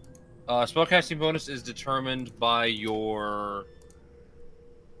 Spellcasting bonus is determined by your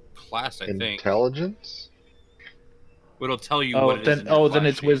class, I think. Intelligence? It'll tell you what it is. Then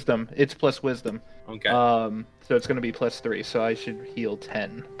it's wisdom. It's plus wisdom. Okay. So it's going to be +3. So I should heal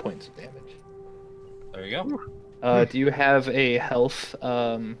 10 points of damage. There you go. Do you have a health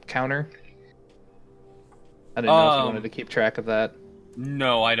counter? I didn't know if you wanted to keep track of that.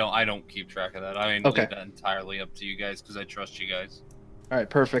 No, I don't. I don't keep track of that. I mean, Okay. leave that entirely up to you guys because I trust you guys. All right,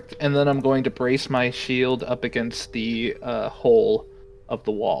 perfect. And then I'm going to brace my shield up against the hole of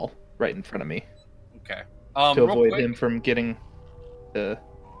the wall right in front of me Okay. to Real avoid quick, him from getting the.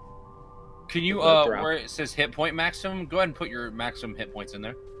 can you drop. where it says hit point maximum, go ahead and put your maximum hit points in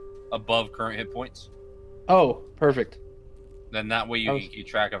there, above current hit points. Oh, perfect. Then that way you can keep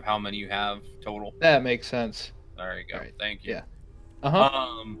track of how many you have total. That makes sense. There you go. All right. Thank you. Yeah.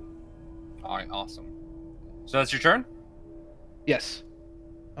 All right. Awesome. So that's your turn. Yes.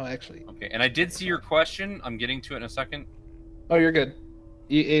 Oh, actually. Okay. And I did see your question. I'm getting to it in a second. Oh, you're good.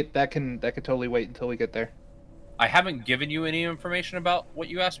 That can totally wait until we get there. I haven't given you any information about what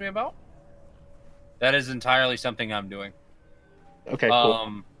you asked me about. That is entirely something I'm doing. Okay.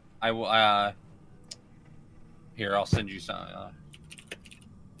 Cool. I will. Here, I'll send you some.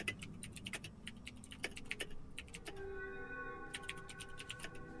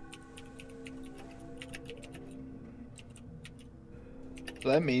 So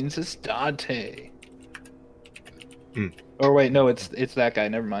that means it's Dante. Hmm. Or wait, no, it's that guy.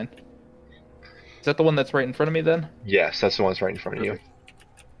 Never mind. Is that the one that's right in front of me then? Yes, that's the one that's right in front of you. Perfect.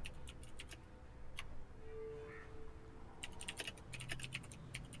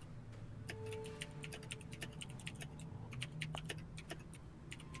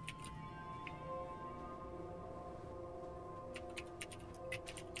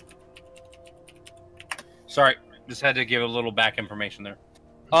 Sorry, just had to give a little back information there.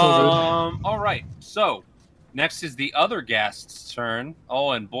 All right. So, next is the other guest's turn.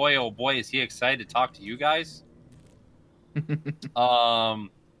 Oh boy, is he excited to talk to you guys.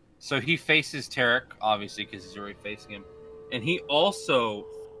 So he faces Tarek, obviously, because he's already facing him, and he also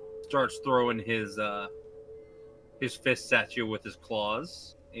starts throwing his fists at you with his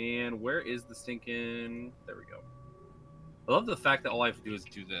claws. And where is the stinking? There we go. I love the fact that all I have to do is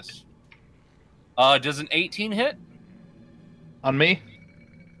do this. Does an 18 hit? On me?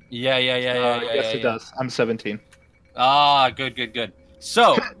 Yeah. Yes, it does. I'm 17. Ah, good.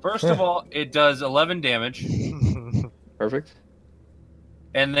 So, first of all, it does 11 damage, Perfect.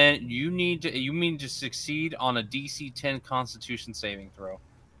 and then you need to succeed on a DC 10 Constitution saving throw.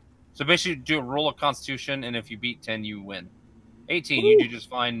 So basically, do a roll of Constitution, and if you beat 10, you win. 18, you do just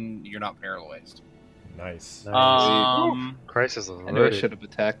fine. You're not paralyzed. Nice. Crisis I averted. knew I should have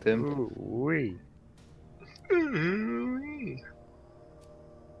attacked him. Ooh-wee.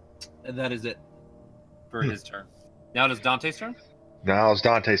 And that is it for his turn. Now it is Dante's turn. Now it's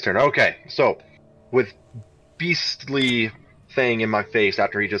Dante's turn. Okay, so with beastly thing in my face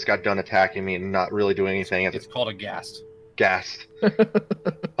after he just got done attacking me and not really doing anything, It's called a ghast. gassed.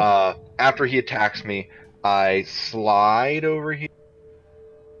 After he attacks me, I slide over here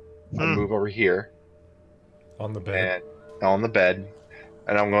I move over here On the bed. and on the bed,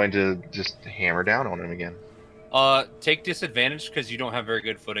 and I'm going to just hammer down on him again. Take disadvantage because you don't have very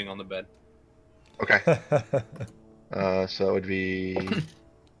good footing on the bed. Okay. So it would be.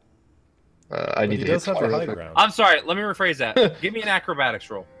 I But need he to does hit have the high twice. ground. I'm sorry. Let me rephrase that. Give me an acrobatics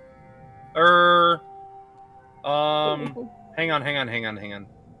roll. Hang on.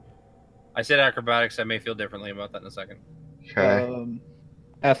 I said acrobatics. I may feel differently about that in a second. Okay.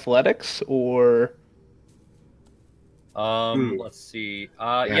 Athletics or Let's see.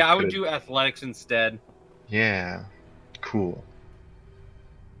 Yeah, I would do athletics instead. Yeah. Cool.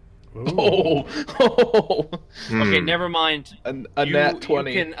 Ooh. oh, Okay, Hmm. never mind. a You, nat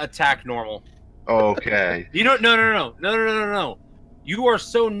 20. You can attack normal. Okay. You don't. No. You are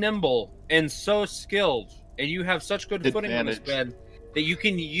so nimble and so skilled, and you have such good footing on this Advantage. bed that you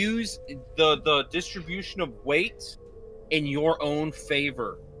can use the distribution of weight in your own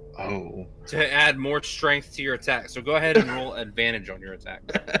favor Oh. to add more strength to your attack. So go ahead and roll advantage on your attack.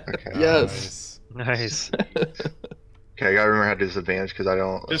 Okay. Yes. Nice. Okay, I gotta remember how to disadvantage because I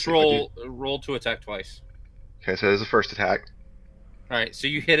don't. Just if I do- roll to attack twice. Okay, so there's the first attack. All right, so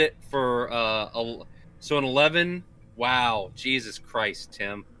you hit it for so an 11. Wow, Jesus Christ,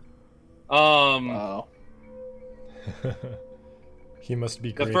 Tim. Wow. He must be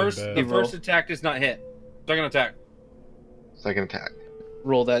The great first in the bed. first attack does not hit. Second attack. Second attack.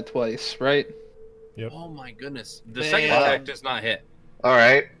 Roll that twice, right? Yep. Oh my goodness. The Man. second attack does not hit. All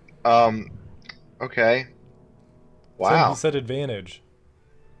right. Okay. Tim, Wow. he said advantage.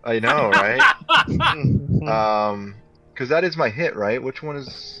 I know, right? Because that is my hit, right? Which one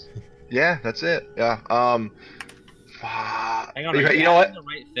is? Yeah, that's it. Yeah. Hang on, You know what? The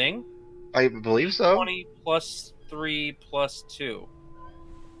right thing? I believe so. 20 plus 3 plus 2.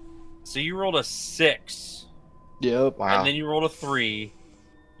 So you rolled a 6, Yep. Wow. and then you rolled a 3.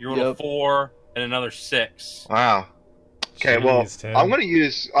 You rolled a Yep. 4 and another 6. Wow. Okay, well, Jeez, Tim. I'm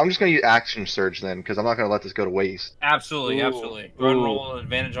just gonna use action surge then, because I'm not gonna let this go to waste. Absolutely. Ooh. Go ahead and Ooh. roll an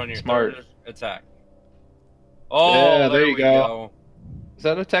advantage on your Smart. third attack. Oh, Yeah, there you we go. Is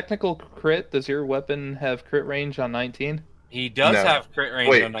that a technical crit? Does your weapon have crit range on 19? He does No. have crit range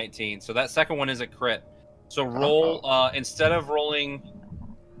Wait. on 19, so that second one is a crit. So roll instead of rolling.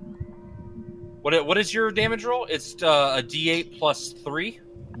 What is your damage roll? It's a D8 plus 3.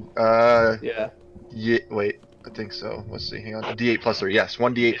 Yeah. Yeah, wait, I think so. Let's see. Hang on. D8 plus 3. Yes,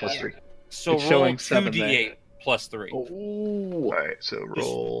 1d8 plus 3. So It's roll showing 2 7 D8 plus 3. Oh. All right, so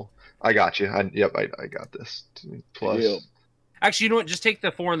roll. I got you. I got this. Plus. Yep. Actually, you know what? Just take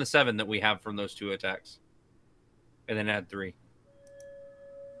the 4 and the 7 that we have from those 2 attacks, and then add 3.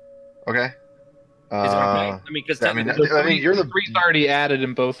 Okay. Is it okay? I mean, because I mean, technically, you're the. Three's already added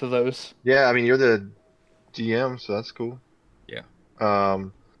in both of those. Yeah, I mean, you're the DM, so that's cool. Yeah. So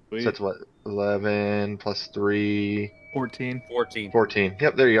Sweet. that's what? 11 plus 3. 14. 14. 14.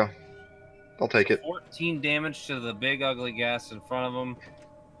 Yep, there you go. I'll take it. 14 damage to the big ugly gas in front of him,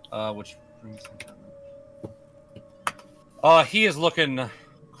 which brings him down. He is looking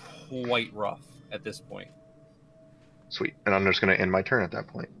quite rough at this point. Sweet. And I'm just going to end my turn at that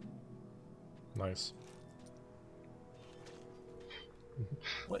point. Nice.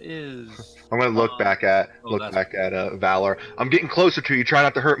 What is? I'm going to look back at Valor. I'm getting closer to you. Try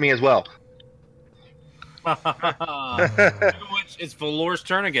not to hurt me as well. It's Valor's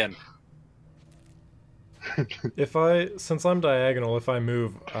turn again. Since I'm diagonal, if I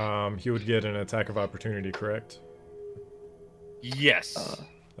move, he would get an attack of opportunity, correct? Yes.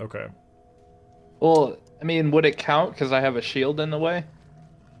 Okay. Well, I mean, would it count because I have a shield in the way?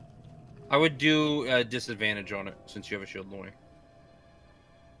 I would do a disadvantage on it since you have a shield in the way.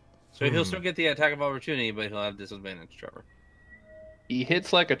 So he'll still get the attack of opportunity, but he'll have disadvantage, Trevor. He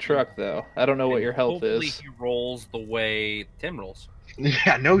hits like a truck, though. I don't know what your health Hopefully is. he rolls the way Tim rolls.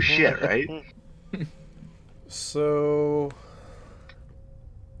 Yeah, no shit, right? So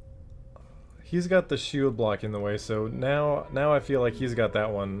he's got the shield block in the way, so now I feel like he's got that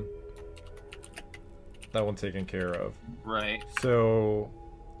one taken care of. Right. So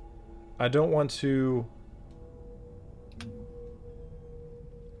I don't want to.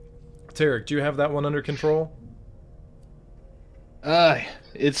 Tarek, do you have that one under control?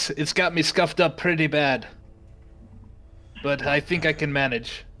 It's got me scuffed up pretty bad. But I think I can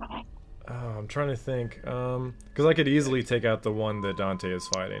manage. Oh, I'm trying to think. Because I could easily take out the one that Dante is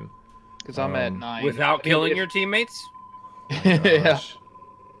fighting. Because I'm at Um, 9. Without killing your teammates? Yeah. Gosh.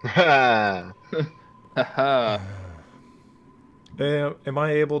 Haha. Am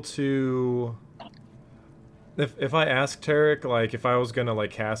I able to? If I ask Tarek, like, if I was gonna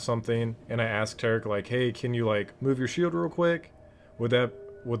like cast something, and I ask Tarek, like, hey, can you like move your shield real quick? Would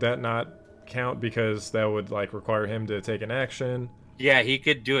would that not count because that would like require him to take an action? Yeah, he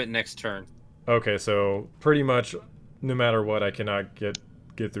could do it next turn. Okay, so pretty much no matter what, I cannot get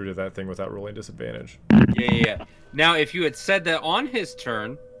through to that thing without rolling disadvantage. Yeah. Now, if you had said that on his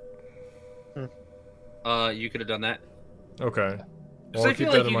turn, you could have done that. Okay. Well, I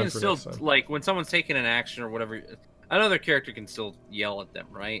feel like you can still, like, when someone's taking an action or whatever, another character can still yell at them,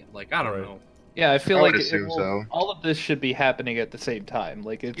 right? Like, I don't know. Yeah, I feel like so. all of this should be happening at the same time.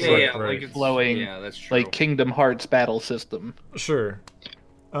 Like it's like it's flowing, that's true. like Kingdom Hearts battle system. Sure.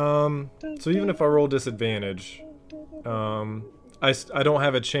 So even if I roll disadvantage, I don't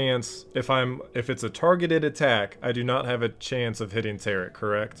have a chance if it's a targeted attack. I do not have a chance of hitting Tarek,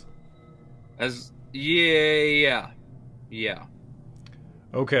 correct? Yeah.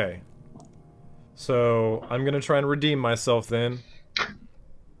 Okay. So I'm gonna try and redeem myself then.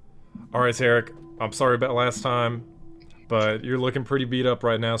 Alright, Tarek, I'm sorry about last time, but you're looking pretty beat up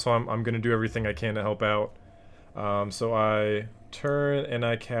right now, so I'm gonna do everything I can to help out. So I turn and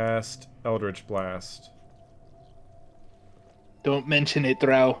I cast Eldritch Blast. Don't mention it,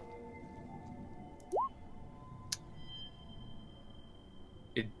 Drow.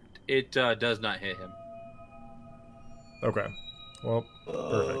 It does not hit him. Okay. Well,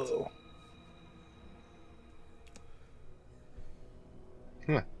 perfect.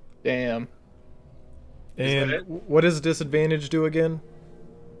 Damn. And what does disadvantage do again?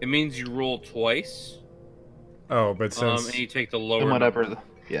 It means you roll twice. Oh, but since and you take the lower. And whatever.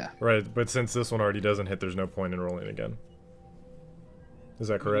 Yeah. Right, but since this one already doesn't hit, there's no point in rolling again. Is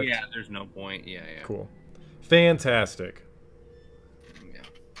that correct? Yeah, there's no point. Yeah. Cool. Fantastic. Yeah.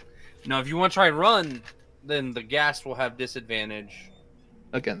 Now, if you want to try and run, then the ghast will have disadvantage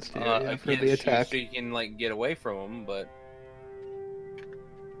against you against for the attack. so you can like get away from him, but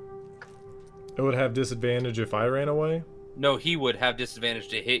it would have disadvantage if I ran away? No, he would have disadvantage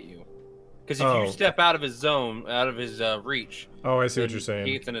to hit you. Because if you step out of his zone, out of his reach... Oh, I see what you're saying.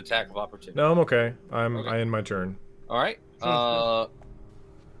 He gets an attack of opportunity. No, I'm okay. I end my turn. Alright. Oh,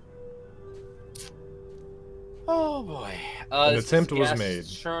 boy. An attempt was made.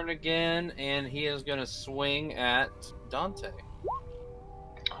 Turn again, and he is going to swing at Dante.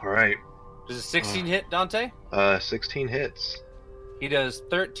 Alright. Does a 16 hit, Dante? 16 hits. He does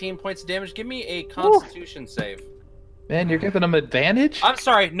 13 points of damage. Give me a Constitution save. Man, you're giving him advantage? I'm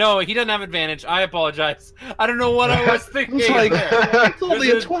sorry. No, he doesn't have advantage. I apologize. I don't know what I was thinking. It's only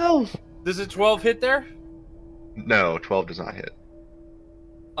a 12. Does a 12 hit there? No, 12 does not hit.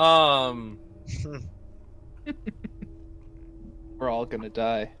 We're all gonna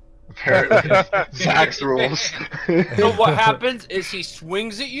die. Apparently, Zach's rules. So what happens is he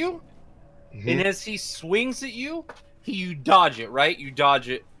swings at you, and as he swings at you, you dodge it, right? You dodge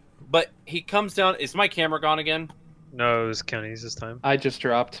it, but he comes down. Is my camera gone again? No, it was Kenny's this time. I just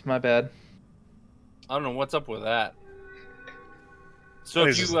dropped. My bad. I don't know what's up with that. So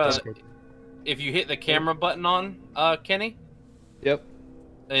if you hit the camera button on, Kenny. Yep.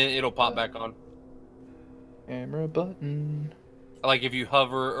 It'll pop back on. Camera button. Like if you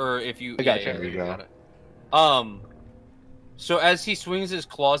hover or if you. I got you. There you go. Got it. So as he swings his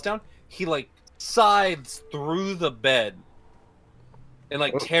claws down, he like scythes through the bed and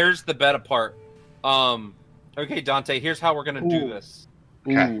like tears the bed apart. Okay, Dante, here's how we're gonna do this.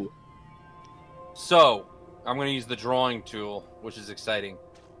 Okay. Ooh. So I'm gonna use the drawing tool, which is exciting.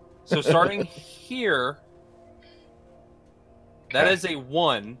 So starting here, that is a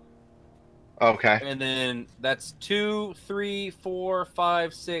 1. Okay. And then that's 2, 3, 4,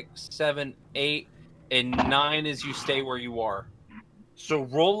 5, 6, 7, 8, and 9 is you stay where you are. So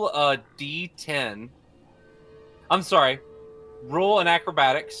roll a d10. I'm sorry. Roll an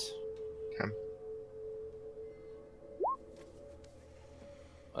acrobatics. Okay.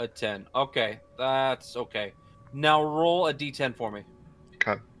 A 10. Okay, that's okay. Now roll a d10 for me.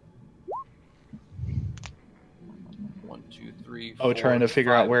 Okay. 1, 2, 3. Oh, 4, trying to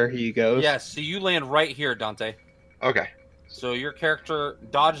figure 5. out where he goes? Yes, so you land right here, Dante. Okay. So your character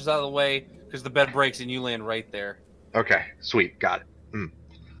dodges out of the way because the bed breaks and you land right there. Okay. Sweet. Got it.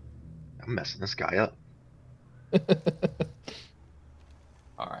 I'm messing this guy up.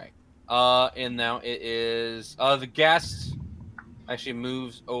 All right. And now it is the ghast actually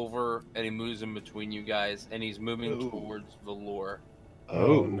moves over and he moves in between you guys and he's moving towards Valor.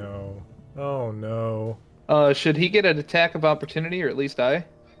 Oh no. Oh no. Should he get an attack of opportunity, or at least I?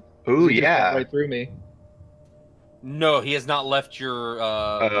 Ooh, He just yeah. went right through me. No, he has not left your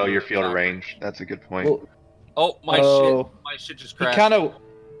your field of range. That's a good point. Well, Oh, my shit just crashed.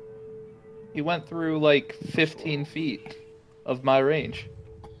 He went through like 15 feet of my range.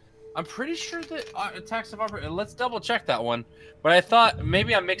 I'm pretty sure that attacks of opportunity. Let's double check that one. But I thought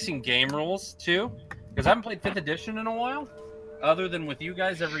maybe I'm mixing game rules too, because I haven't played 5th edition in a while, other than with you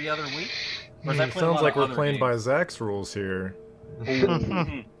guys every other week. Whereas I play a Sounds lot like of we're other playing by games. Zach's rules here.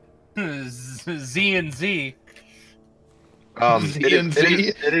 Z and Z.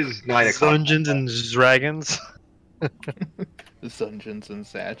 It is 9 o'clock. Dungeons and Dragons. Dungeons and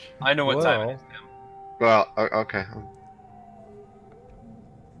Satch. I know what time it is. Tim. Well, okay.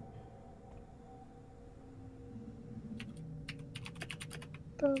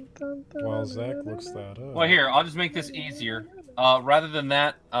 While Zach looks that up. Well, here, I'll just make this easier. Rather than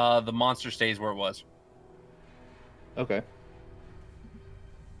that, the monster stays where it was. Okay.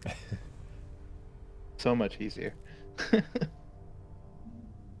 So much easier.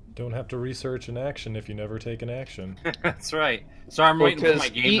 Don't have to research an action if you never take an action. That's right. So I'm waiting for my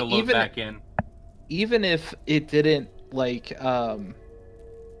game to load back in. Even if it didn't like,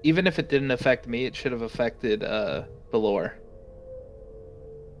 even if it didn't affect me, it should have affected Valor.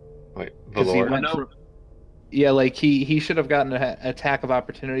 Wait, 'Cause he Valor? went from- yeah, like he should have gotten an attack of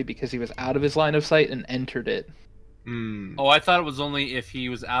opportunity because he was out of his line of sight and entered it. Hmm. Oh, I thought it was only if he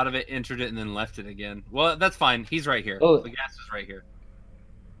was out of it, entered it, and then left it again. Well, that's fine. He's right here. Oh. The gas is right here.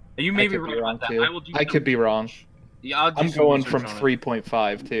 And you may be could right be wrong about that. too. I will do I could be wrong. Yeah, I'll do I'm some going research from on it.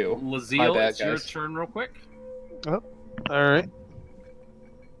 3.5 too. My Lazille, bad, it's your guys. turn real quick. All right.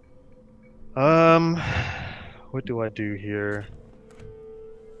 What do I do here?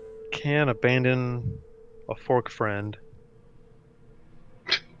 Can abandon a fork friend.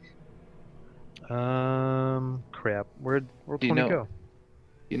 Crap. Where'd Do you Tony know- go?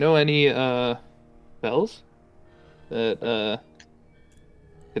 You know any spells that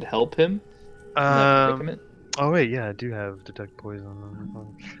could help him in that predicament? Oh wait, yeah, I do have detect poison.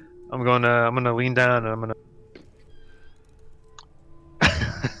 I'm gonna lean down and I'm gonna.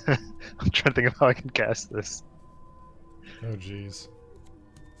 I'm trying to think of how I can cast this. Oh jeez.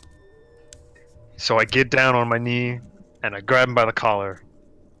 So I get down on my knee and I grab him by the collar.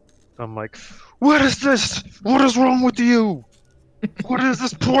 I'm like, "What is this? What is wrong with you? What is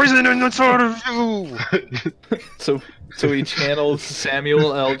this poison inside of you?" So he channels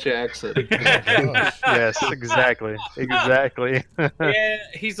Samuel L. Jackson. Oh, gosh. Yes, exactly, exactly. Yeah,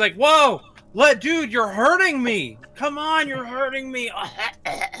 he's like, "Whoa, dude, you're hurting me. Come on, you're hurting me."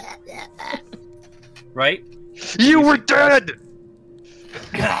 Right? You were dead.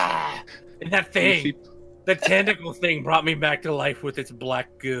 Gah! And that thing, the tentacle thing, brought me back to life with its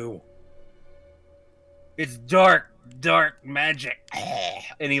black goo. It's dark magic.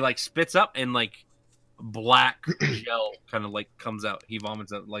 And he like spits up and like black gel kind of like comes out. He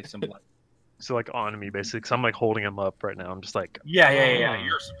vomits out like some blood. So like on me basically, because I'm like holding him up right now. I'm just like, Yeah.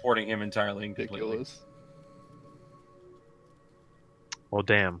 You're supporting him entirely and completely. Ridiculous. well,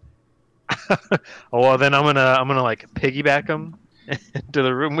 damn. Oh well, then I'm gonna like piggyback him into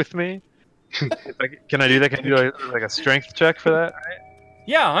the room with me. Can I do that? Can I do like a strength check for that?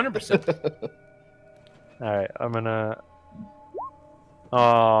 Yeah, 100%. All right, I'm gonna.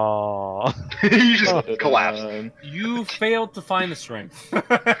 Oh. You just collapsed. You failed to find the strength.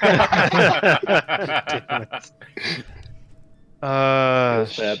 That's bad,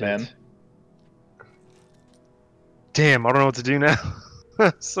 shit. man. Damn, I don't know what to do now.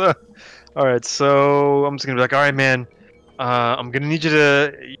 So, all right, so I'm just gonna be like, all right, man, I'm gonna need you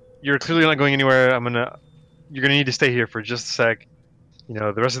to. You're clearly not going anywhere. You're gonna need to stay here for just a sec. You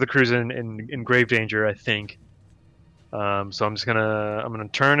know, the rest of the crew's in grave danger, I think. So I'm gonna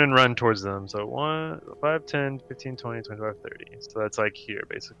turn and run towards them. So 1, 5, 10, 15, 20, 25, 30. So that's like here,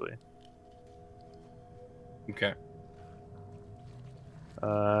 basically. Okay.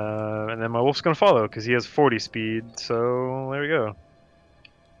 And then my wolf's gonna follow because he has 40 speed. So there we go.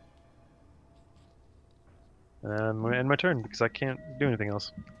 And I'm gonna end my turn because I can't do anything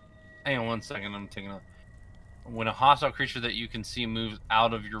else. Hang on 1 second. I'm taking a. When a hostile creature that you can see moves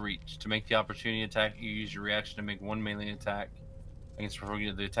out of your reach, to make the opportunity attack, you use your reaction to make one melee attack against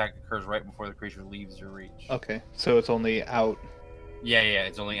the attack occurs right before the creature leaves your reach. Okay, so it's only out. Yeah,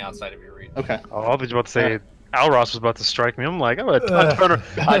 it's only outside of your reach. Okay. Oh, I was about to say Alros was about to strike me. I'm like,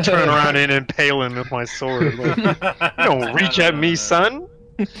 I turn around and impale him with my sword. Like, you don't reach at me, son.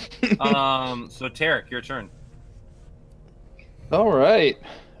 So Tarek, your turn. All right.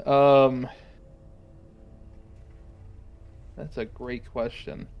 That's a great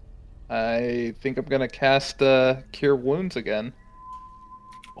question. I think I'm gonna cast Cure Wounds again.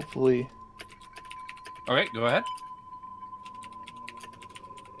 Hopefully. All right, go ahead.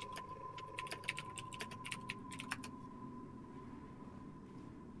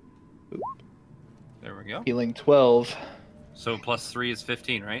 There we go. Healing 12. So +3 is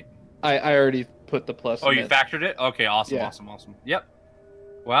 15, right? I already put the plus. Oh, in you it. factored it? Okay, awesome, Yeah. awesome. Yep.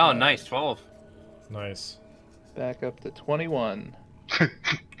 Wow, nice. 12. Nice. Back up to 21.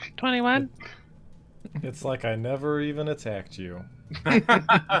 21. It's like I never even attacked you.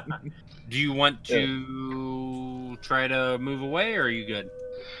 Do you want to try to move away, or are you good?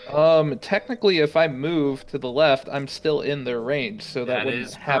 Technically, if I move to the left, I'm still in their range, so that wouldn't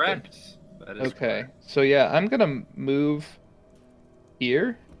is happen. correct. That is Okay, correct. so yeah, I'm gonna move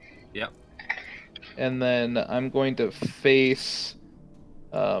here. Yep. And then I'm going to face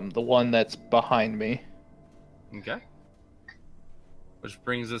the one that's behind me. Okay. Which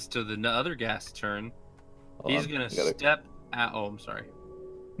brings us to the other gas turn. Hold He's on, gonna I gotta- step out. Oh, I'm sorry.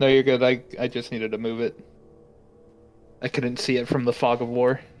 No, you're good. I just needed to move it. I couldn't see it from the fog of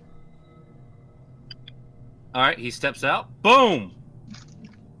war. All right, he steps out. Boom!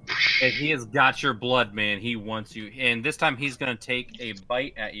 And he has got your blood, man. He wants you. And this time he's gonna take a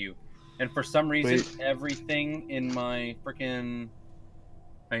bite at you. And for some reason, everything in my freaking.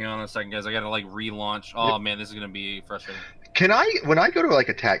 Hang on a second, guys. I gotta like relaunch. Oh man, this is gonna be frustrating. Can I, when I go to like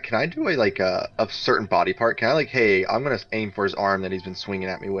attack, can I do a certain body part? Can I like, hey, I'm gonna aim for his arm that he's been swinging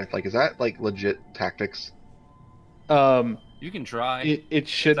at me with? Like, is that like legit tactics? You can try. It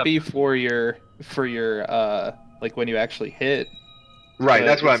should be for your like when you actually hit. Right, But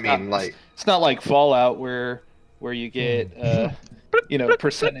that's what I it's not- mean. Like, It's not like Fallout where you get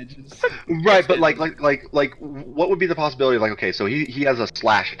percentages. right, but like, what would be the possibility? Like, okay, so he has a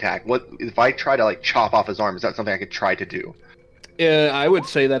slash attack. What if I try to like chop off his arm? Is that something I could try to do? I would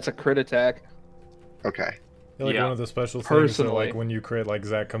say that's a crit attack. Okay. Like Yeah. one of the special things that Personally. like when you crit, like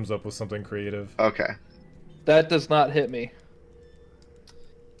Zach comes up with something creative. Okay. That does not hit me.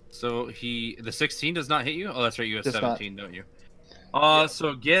 So the 16 does not hit you. Oh, that's right. You have Does not. 17, don't you? So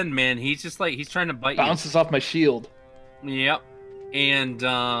again, man, he's just like he's trying to bite Bounces off my shield. you. Yep. And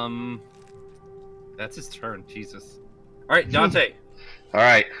that's his turn. Jesus. All right, Dante. All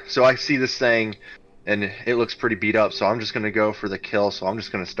right. So I see this thing, and it looks pretty beat up. So I'm just gonna go for the kill. So I'm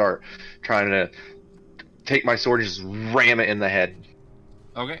just gonna start trying to take my sword and just ram it in the head.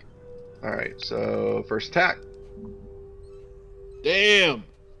 Okay. All right. So first attack. Damn.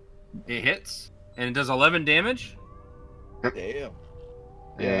 It hits and it does 11 damage. Damn.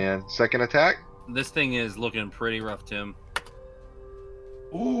 Yeah. And second attack. This thing is looking pretty rough, Tim.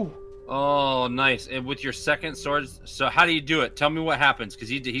 Ooh. Oh, nice. And with your second sword, so how do you do it? Tell me what happens, because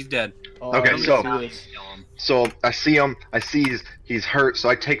he's dead. Oh, Okay, let me so- see this. Kill him. So I see him. I see he's hurt. So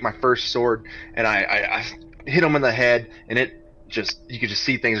I take my first sword and I hit him in the head, and it just, you could just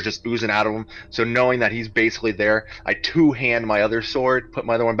see things are just oozing out of him. So knowing that he's basically there, I two-hand my other sword, put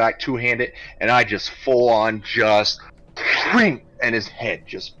my other one back, two-hand it, and I just full on just and his head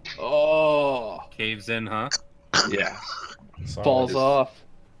just Oh, Caves in, huh? yeah. Solid. falls off.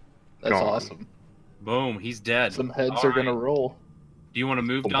 That's Gone. awesome. Boom, he's dead. Some heads All are gonna right. roll. Do you want to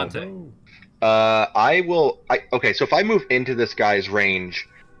move, Dante? I will. Okay, so if I move into this guy's range,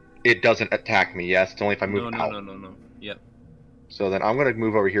 it doesn't attack me. Yes, it's only if I move out. No. Yep. So then I'm gonna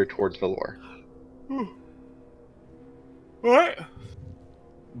move over here towards Valor. What?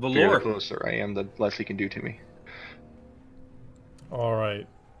 The Valor. closer I am, the less he can do to me. All right.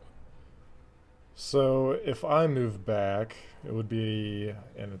 So if I move back, it would be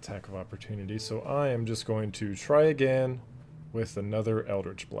an attack of opportunity. So I am just going to try again with another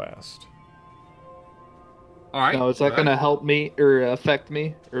Eldritch Blast. All right. Now, is that gonna help me or affect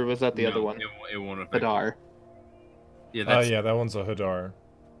me, or was that the other one? It won't affect. Hadar. Yeah, Oh that's yeah, that one's a Hadar.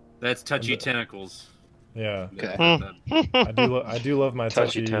 that's touchy And the- tentacles. Yeah, Okay. I do love my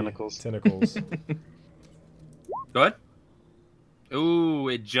touchy, tentacles. tentacles. Go ahead. Ooh,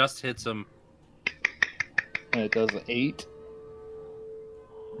 it just hits him. And it does 8.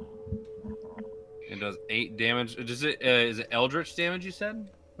 It does 8 damage. Does it? Is it Eldritch damage? You said.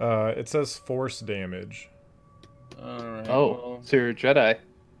 It says force damage. All right. Oh, so you're a Jedi.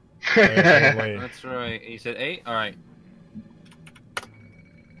 Apparently. That's right. You said 8. All right.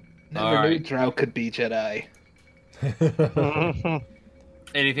 Never All knew right. Drow could be Jedi.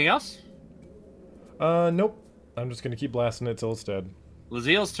 Anything else? Nope. I'm just gonna keep blasting it till it's dead.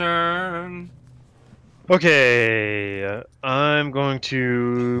 Laziel's turn. Okay, I'm going to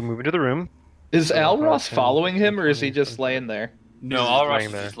move into the room. Is So, Alros 10, following him, or is he 20, just laying there? No, He's all just right,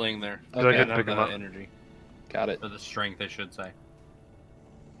 laying there. just laying there. I Okay, could Doesn't pick have him the up. energy got it. or the strength, I should say.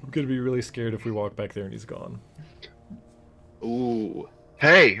 I'm gonna be really scared if we walk back there and he's gone. Ooh.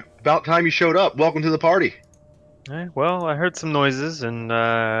 Hey, about time you showed up. Welcome to the party. Well, I heard some noises and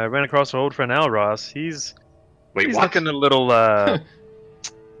ran across our old friend Alros. He's Wait, what? looking a little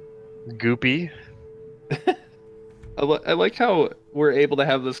goopy. I like how we're able to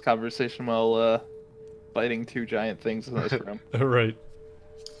have this conversation while fighting two giant things in this room. Right.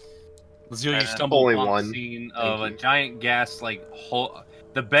 Lazil, you stumble Only upon one. the scene Thank of a you. giant gas hole.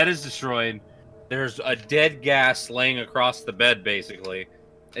 The bed is destroyed. There's a dead gas laying across the bed, basically.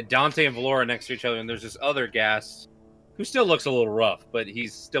 And Dante and Valora next to each other, and there's this other gas who still looks a little rough, but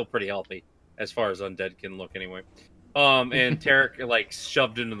he's still pretty healthy as far as undead can look anyway. And Tarek like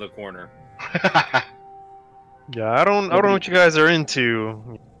shoved into the corner. Yeah, I don't know what you guys are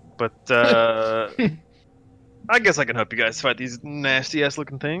into, but I guess I can help you guys fight these nasty ass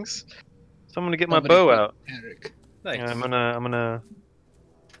looking things. So I'm gonna get my Somebody bow put out. Eric. Nice. And I'm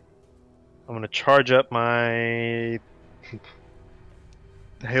gonna charge up my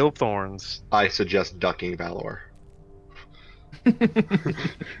Hail of Thorns. I suggest ducking Valor.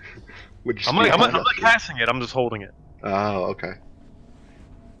 Which I'm not casting it. I'm just holding it. Oh, okay.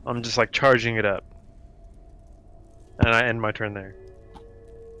 I'm just like charging it up, and I end my turn there.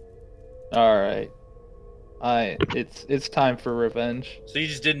 All right. It's time for revenge. So you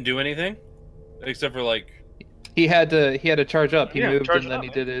just didn't do anything, except for like He had to charge up. He Yeah, moved charge and then up, he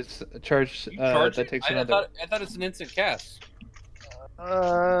man. did his charge. you charged That it? takes I another. thought it's an instant cast.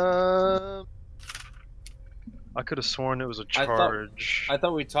 I could have sworn it was a I thought- charge. I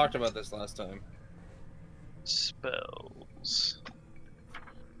thought we talked about this last time. Spells.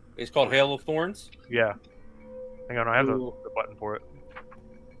 It's called Hail of Thorns. Yeah. Hang on, I have the Ooh. button for it.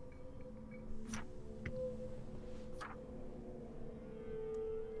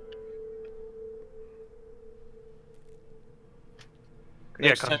 Yeah,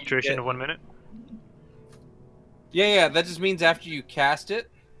 Next time you concentration get- of 1 minute. Yeah, that just means after you cast it.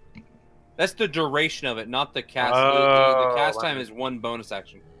 That's the duration of it, not the cast. Oh, the cast okay. time is one bonus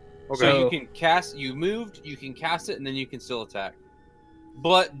action. Okay. So you So- can cast. You moved. You can cast it, and then you can still attack.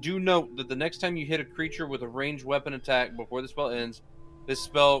 But do note that the next time you hit a creature with a ranged weapon attack before the spell ends, this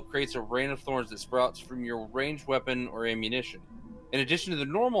spell creates a rain of thorns that sprouts from your ranged weapon or ammunition. In addition to the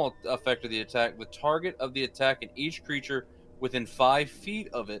normal effect of the attack, the target of the attack and each creature within 5 feet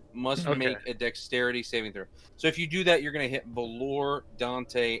of it must Okay. make a dexterity saving throw. So if you do that, you're going to hit Valor,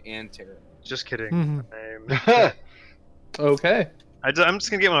 Dante, and Terra. Just kidding. Mhm. I'm Okay.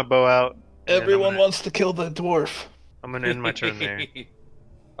 just gonna get my bow out. and Everyone wants to kill the dwarf. I'm gonna end my turn there.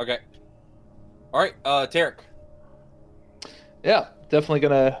 Okay. All right, Tarek. Yeah, definitely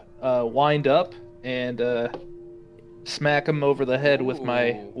gonna wind up and smack him over the head with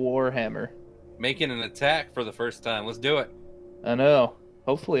my Ooh. warhammer. Making an attack for the first time. Let's do it. I know.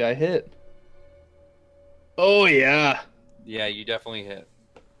 Hopefully I hit. Oh yeah. Yeah, you definitely hit.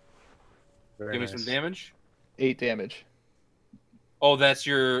 Very Give me nice. some damage. 8 damage. Oh, that's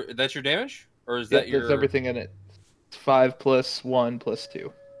your damage, or is that Yep, your? that's everything in it. 5 plus 1 plus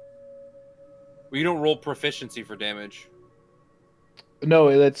 2. Well, you don't roll proficiency for damage.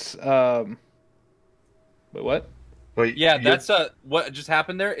 No, that's Wait, what? Wait, Yeah, you're- that's what just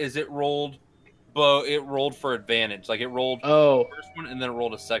happened there. Is it rolled? It rolled for advantage. Like it rolled Oh. the first one and then it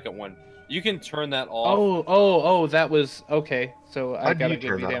rolled a second one. You can turn that off. Oh, that was okay. So I How'd gotta you give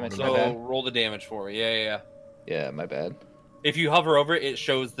turn you that damage. on? My So bad. roll the damage for me. Yeah. Yeah, my bad. If you hover over it, it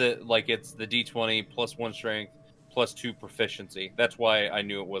shows that like it's the D20 plus 1 strength plus 2 proficiency. That's why I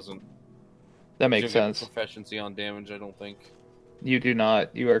knew it wasn't. That You makes don't get sense. Proficiency on damage, I don't think. You do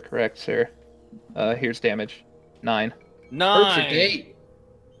not. You are correct, sir. Here's damage. 9. 9.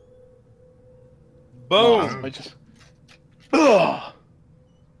 Boom. I just. Ugh.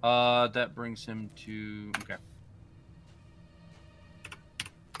 That brings him to okay.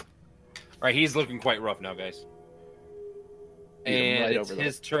 All right, he's looking quite rough now, guys. Beat him And right it's over the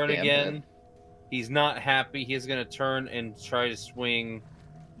his turn damn again. head. He's not happy. He's going to turn and try to swing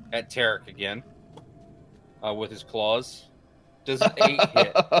at Tarek again with his claws. Does an 8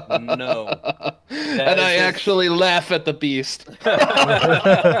 hit? No. And I is- actually laugh at the beast.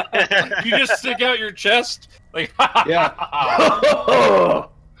 You just stick out your chest, like Yeah.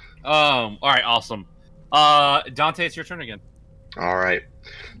 All right, awesome. Dante, it's your turn again. All right.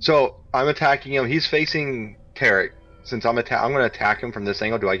 So I'm attacking him. He's facing Tarek. Since I'm going to attack him from this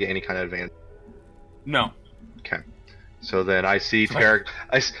angle, do I get any kind of advantage? No. Okay. So then I see Tarek.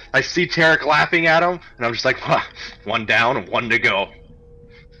 I see Tarek laughing at him, and I'm just like, one down and 1 to go.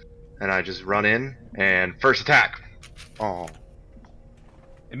 And I just run in and first attack. Oh.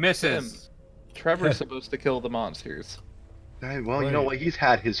 It misses. Trevor's supposed to kill the monsters. Well, you know what? He's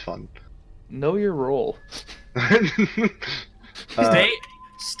had his fun. Know your role.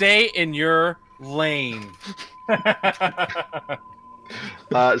 Stay in your lane.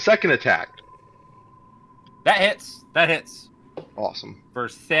 Second attack. That hits. Awesome. For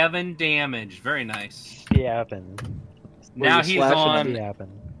 7 damage. Very nice. Yeah, then. Now you he's slash him on. What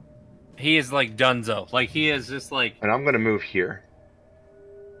happened? He is like Dunzo. Like he is just like. And I'm gonna move here.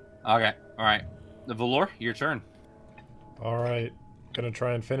 Okay. All right. The Valor, your turn. All right, gonna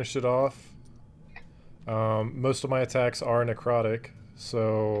try and finish it off. Most of my attacks are necrotic,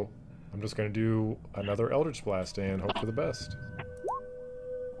 so I'm just gonna do another Eldritch Blast and hope for the best.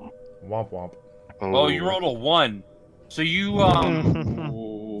 Womp womp. Oh, you rolled a 1. So you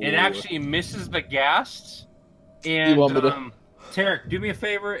it actually misses the ghast. And want me to- Tarek, do me a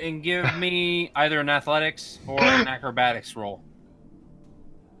favor and give me either an athletics or an acrobatics roll.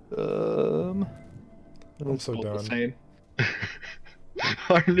 I'm so Both the done. same.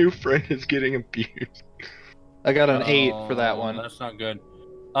 Our new friend is getting abused. I got an 8 for that Oh, one. That's not good.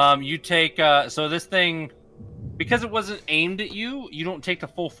 You take so this thing, because it wasn't aimed at you, you don't take the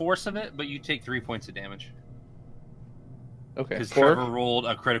full force of it, but you take 3 points of damage. Okay, Because 4. Trevor rolled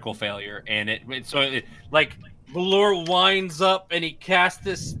a critical failure, and it like Valor winds up and he casts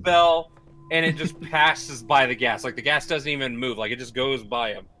this spell, and it just passes by the gas. Like the gas doesn't even move. Like it just goes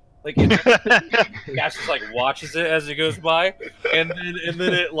by him. Like the gas just like watches it as it goes by, and then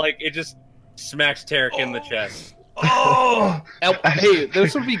it just smacks Tarek in the chest. Oh! Hey,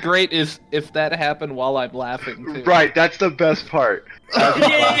 this would be great is if that happened while I'm laughing too. Right, that's the best part.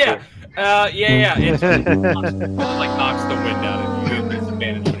 Yeah. It just knocks the wind out of you. You have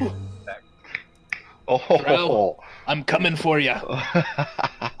disadvantage. Oh, I'm coming for you.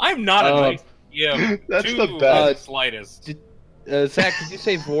 I'm not a nice DM. That's to the best. the slightest. Zach, did you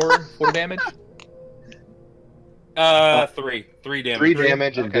say 4 damage? 3 damage. 3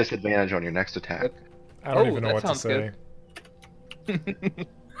 damage and Okay. disadvantage on your next attack. I don't Oh, even know that what to sounds say. good.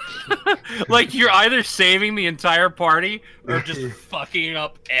 Like you're either saving the entire party or just fucking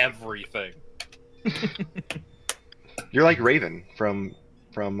up everything. You're like Raven from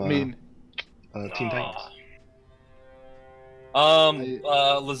I mean, Teen Titans.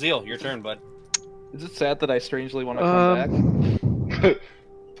 Lazille, your turn, bud. is it sad that I strangely want to come back?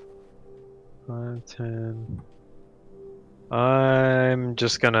 5, 10.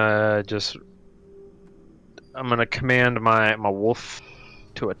 I'm gonna command my wolf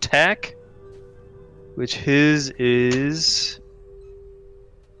to attack, which his is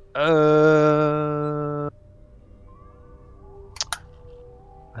I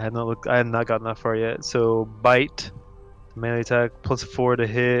have not gotten that far yet. So bite, melee attack, +4 to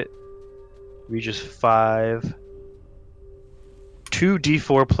hit, reaches 5.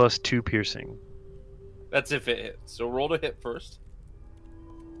 2d4 plus 2 piercing. That's if it hits. So roll to hit first.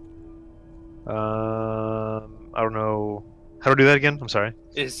 I don't know how to do that again. I'm sorry.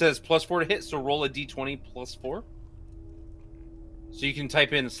 It says +4 to hit, so roll a d20 +4. So you can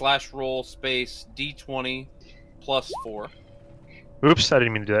type in /roll space d20 +4. Oops, I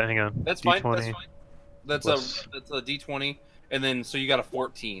didn't mean to do that. Hang on. That's fine. D20 That's fine. That's plus- a d20, and then so you got a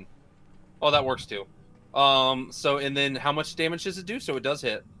 14. Oh, that works too. So and then how much damage does it do? So it does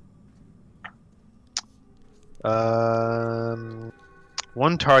hit.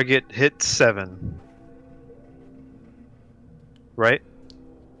 One target hit 7. Right?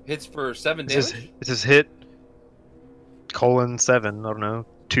 Hits for 7 It says, damage. it says hit :7. I don't know.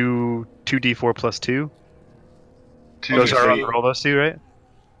 2d4 plus 2. Those Okay, are so on you- roll those 2, right?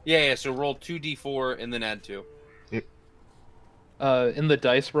 Yeah. So roll 2d4 and then add 2. In the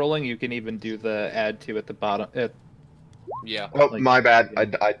dice rolling, you can even do the add 2 at the bottom. Yeah. Oh, Like- my bad.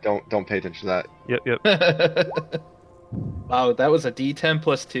 I don't pay attention to that. Yep. Wow, that was a D10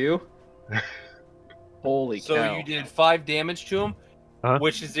 plus 2. Holy So cow! you did 5 damage to him, Uh-huh.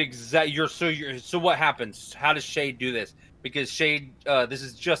 which is exact. So what happens? How does Shade do this? Because Shade, this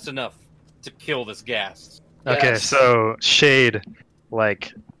is just enough to kill this ghast. Okay, Yes. so Shade,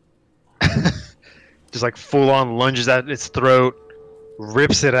 like, just like full on lunges at its throat,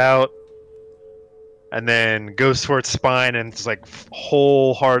 rips it out, and then goes for its spine and it's like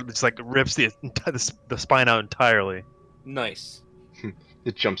whole hard. It's like rips the spine out entirely. Nice.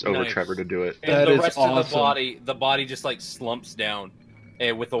 It jumps over Nice. Trevor to do it. And That the is rest of awesome. the body just like slumps down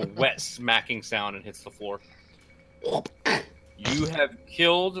with a wet smacking sound and hits the floor. You have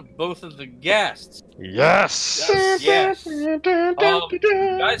killed both of the ghasts. Yes. Yes.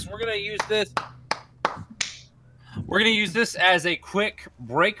 Guys, we're gonna use this. We're gonna use this as a quick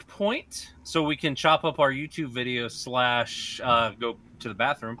break point, so we can chop up our YouTube video / go to the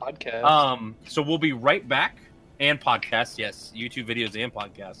bathroom. Podcast. So we'll be right back, and podcast, yes, YouTube videos and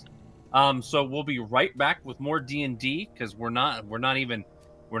podcast. So we'll be right back with more D&D because we're not even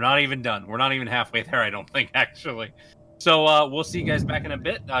done. We're not even halfway there, I don't think, actually. So we'll see you guys back in a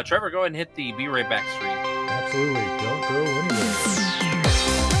bit. Trevor, go ahead and hit the be right back screen. Absolutely. Don't go anywhere.